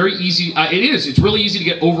it's very easy. It's really easy to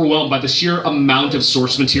get overwhelmed by the sheer amount of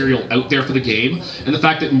source material out there for the game, and the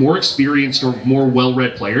fact that more experienced or more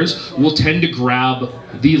well-read players will tend to grab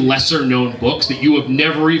the lesser-known books that you have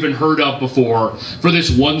never even heard of before for this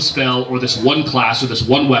one spell or this one class or this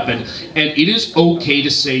one weapon, and it is okay to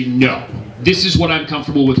say no. This is what I'm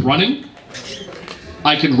comfortable with running.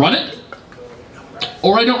 I can run it,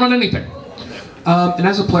 or I don't run anything. And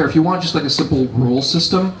as a player, if you want just like a simple rule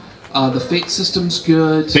system, the Fate system's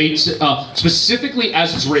good. Fate, specifically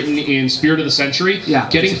as it's written in Spirit of the Century,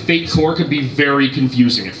 getting Fate core can be very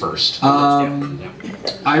confusing at first.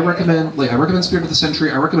 I recommend Spirit of the Century.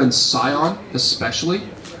 I recommend Scion, especially.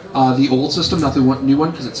 The old system, not the new one,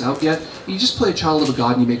 because it's out yet. You just play a child of a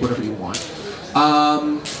god and you make whatever you want.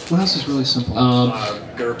 What else is really simple?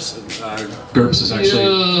 GURPS. GURPS is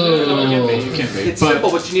actually... You can't be. It's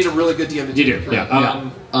simple, but you need a really good DM to do it. Yeah.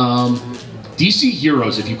 DC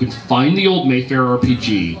Heroes, if you can find the old Mayfair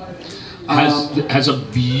RPG, has a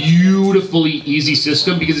beautifully easy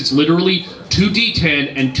system because it's literally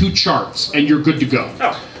 2d10 and 2 charts, and you're good to go.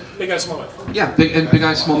 Oh, big eye, small mouth. Yeah, big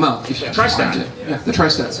eye, small mouth. Tristat. Yeah, the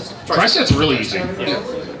Tristat system. Tristat's really easy. Yeah.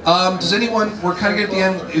 Does anyone, we're kind of getting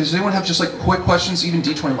at the end, does anyone have just like quick questions, even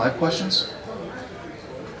D20 live questions?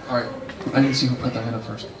 Alright, I didn't see who put that hand up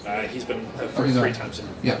first. He's been three times in.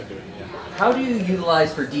 Yeah. How do you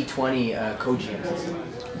utilize for D20 co-GM system?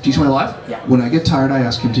 D20 live? Yeah. When I get tired, I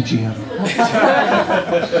ask him to GM.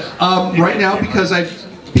 Right now, because of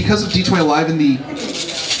D20 live and the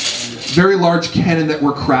very large canon that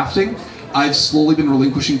we're crafting, I've slowly been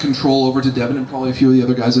relinquishing control over to Devin and probably a few of the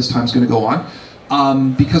other guys as time's going to go on.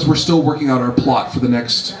 Because we're still working out our plot for the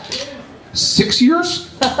next 6 years?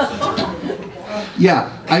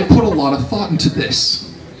 Yeah, I put a lot of thought into this.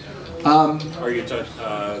 Are you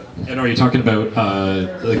talking about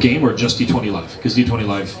the game or just D20 Live? Because D20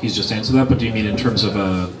 Live, he's just answered that. But do you mean in terms of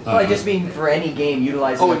well, I just mean for any game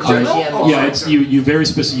utilizing a GM. Yeah, it's you very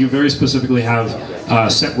specifically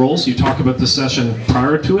have set roles. You talk about the session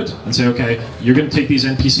prior to it and say, okay, you're going to take these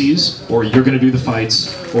NPCs, or you're going to do the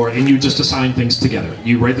fights, and you just assign things together.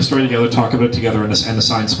 You write the story together, talk about it together, and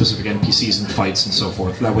assign specific NPCs and fights and so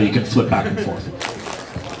forth. That way you can flip back and forth.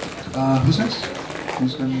 Who's next?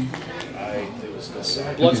 Who's going?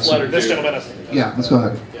 Blood splatter. This gentleman. Yeah, let's go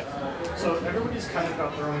ahead. So everybody's kind of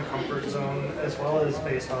got their own comfort zone, as well as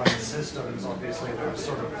based on systems. Obviously, there's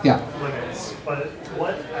sort of limits. But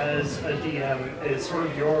what, as a DM, is sort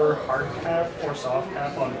of your hard cap or soft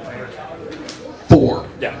cap on player cap? 4.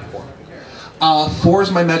 Yeah, 4. 4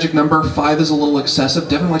 is my magic number. 5 is a little excessive.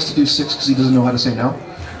 Devin likes to do 6 because he doesn't know how to say no.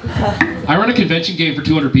 I ran a convention game for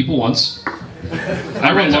 200 people once.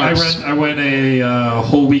 I ran a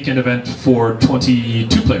whole weekend event for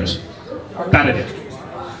 22 players. Bad idea.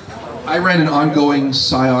 I ran an ongoing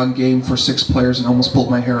Scion game for 6 players and almost pulled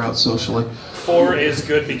my hair out socially. 4 is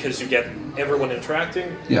good because you get everyone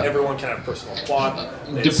interacting. Yeah. Everyone can have personal plot.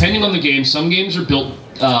 Depending on the game, some games are built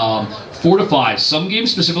 4 to 5. Some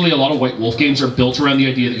games, specifically a lot of White Wolf games, are built around the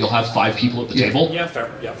idea that you'll have 5 people at the table. Yeah, fair.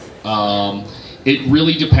 Yeah. It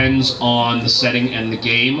really depends on the setting and the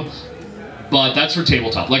game. But that's for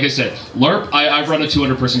tabletop. Like I said, LARP, I've run a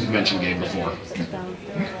 200-person convention game before. Is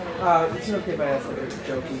it okay if I ask like a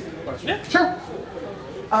jokey question? Yeah, sure.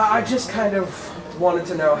 I just kind of wanted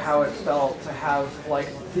to know how it felt to have like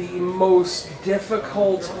the most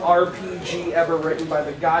difficult RPG ever written by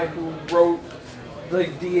the guy who wrote the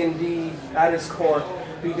D&D at his core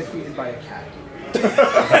be defeated by a cat.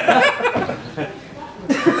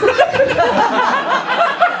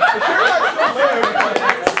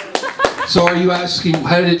 So are you asking,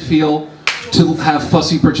 how did it feel to have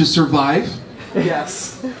Fussy Britches survive?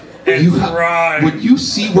 Yes. When you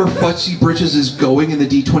see where Fussy Britches is going in the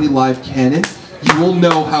D20 Live canon, you will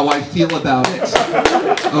know how I feel about it.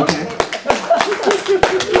 Okay?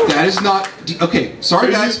 That is not... Okay, sorry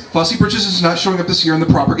guys, Fussy Britches is not showing up this year in the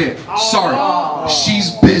proper game. Sorry.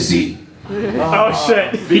 She's busy. Oh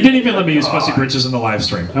shit! He didn't even let me use Fussy Britches in the live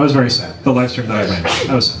stream. That was very sad. The live stream that I ran.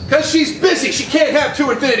 That was sad. Because she's busy. She can't have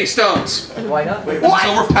 2 Infinity Stones. Why not? It's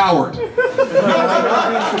overpowered.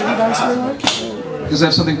 Because I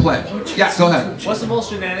have something planned. Yeah, go ahead. What's the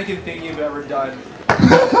most shenanigan thing you've ever done?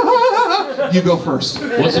 You go first.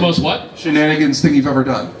 What's the most what? Shenanigans thing you've ever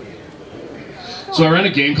done. So I ran a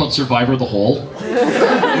game called Survivor the Hole,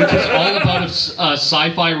 which is all about a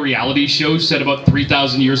sci-fi reality show set about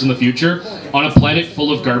 3,000 years in the future on a planet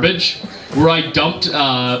full of garbage, where I dumped 4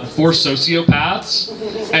 sociopaths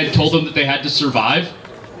and told them that they had to survive.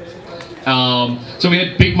 So we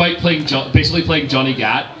had Big Mike basically playing Johnny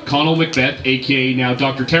Gat, Connell Macbeth, aka now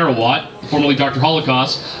Dr. Terawatt, formerly Dr.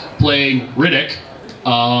 Holocaust, playing Riddick,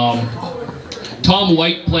 Tom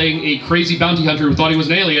White playing a crazy bounty hunter who thought he was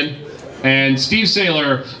an alien, and Steve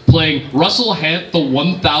Saylor playing Russell Hant the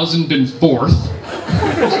 1004th,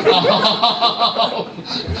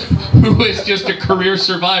 who is just a career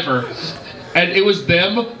survivor. And it was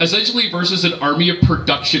them, essentially, versus an army of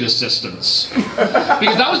production assistants.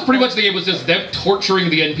 Because that was pretty much the game, was just them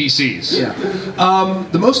torturing the NPCs. Yeah.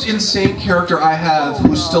 The most insane character I have,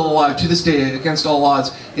 who's still alive to this day against all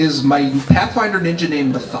odds, is my Pathfinder ninja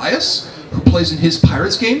named Matthias, who plays in his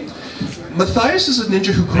Pirates game. Matthias is a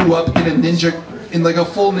ninja who grew up in like a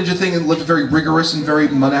full ninja thing and lived a very rigorous and very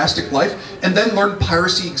monastic life, and then learned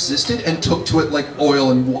piracy existed and took to it like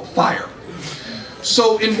oil and fire.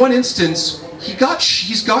 So in one instance, he's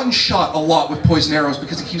gotten shot a lot with poison arrows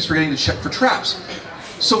because he keeps forgetting to check for traps.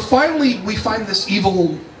 So finally, we find this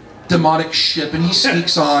evil demonic ship, and he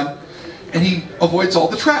sneaks on, and he avoids all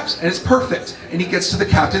the traps, and it's perfect. And he gets to the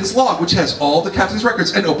captain's log, which has all the captain's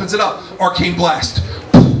records, and opens it up. Arcane blast.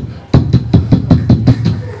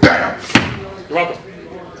 You're welcome.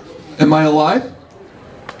 Am I alive?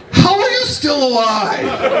 How are you still alive?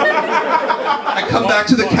 I come back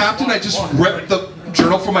to the captain, I just rip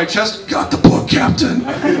journal from my chest. Got the book, Captain.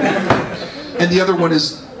 And the other one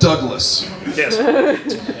is Douglas. Yes.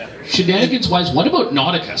 Shenanigans-wise, what about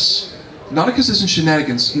Nauticus? Nauticus isn't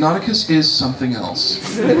shenanigans. Nauticus is something else.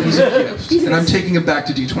 He's a gift. And I'm taking him back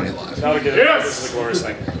to D20 Live. Yes! This is a glorious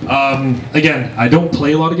thing. Again, I don't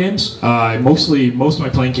play a lot of games. Most of my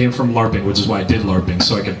playing came from LARPing, which is why I did LARPing,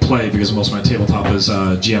 so I could play because most of my tabletop is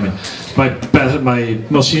GMing. My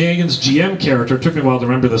most shenanigans GM character, took me a while to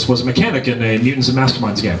remember this, was a mechanic in a Mutants and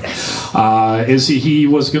Masterminds game. He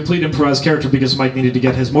was a complete improvised character because Mike needed to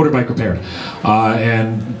get his motorbike repaired.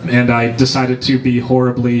 And I decided to be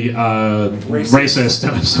horribly racist,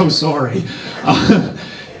 and I'm so sorry.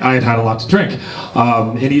 I had a lot to drink.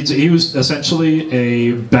 And he was essentially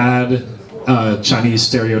a bad Chinese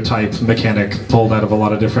stereotype mechanic pulled out of a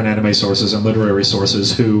lot of different anime sources and literary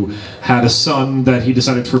sources, who had a son that he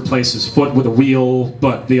decided to replace his foot with a wheel,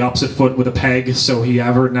 but the opposite foot with a peg, so he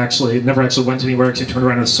never actually went anywhere, actually turned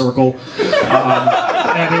around in a circle.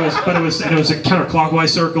 And it was a counterclockwise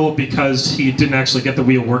circle because he didn't actually get the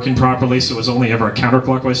wheel working properly, so it was only ever a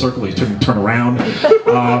counterclockwise circle. He couldn't turn around.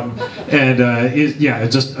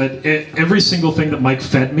 Every single thing that Mike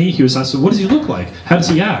fed me, he was asking, "What does he look like? How does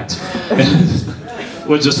he act?"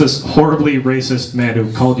 Was just this horribly racist man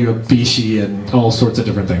who called you a bishi and all sorts of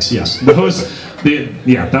different things. Yes, that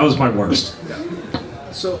was my worst.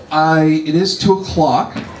 So it is 2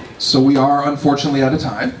 o'clock, so we are unfortunately out of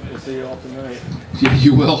time. We'll see you all tonight. Yeah,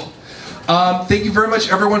 you will. Thank you very much,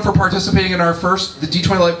 everyone, for participating in our the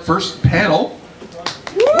D20 Live first panel.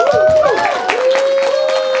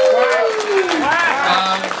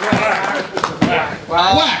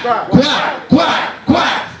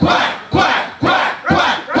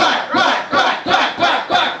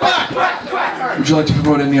 Would you like to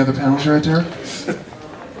promote any other panels right there?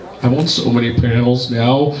 I'm on so many panels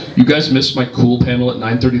now. You guys missed my cool panel at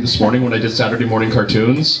 9:30 this morning when I did Saturday morning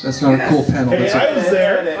cartoons. That's not a cool panel. Hey, I was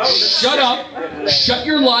there. Shut up! Shut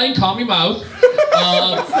your lying commie mouth.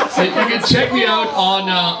 You can check me out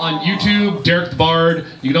on YouTube, Derek the Bard.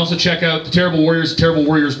 You can also check out The Terrible Warriors,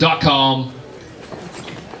 TerribleWarriors.com.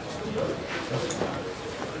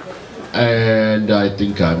 And I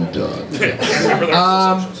think I'm done.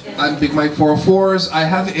 I'm Big Mike 404s. I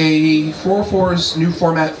have a 404s new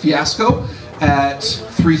format fiasco at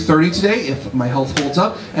 3:30 today, if my health holds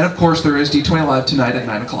up. And of course, there is D20 Live tonight at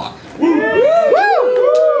 9 o'clock. And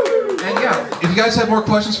yeah, if you guys have more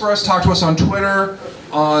questions for us, talk to us on Twitter,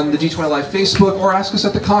 on the D20 Live Facebook, or ask us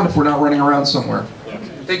at the con if we're not running around somewhere.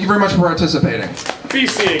 Thank you very much for participating. Be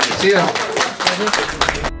seeing you. See ya.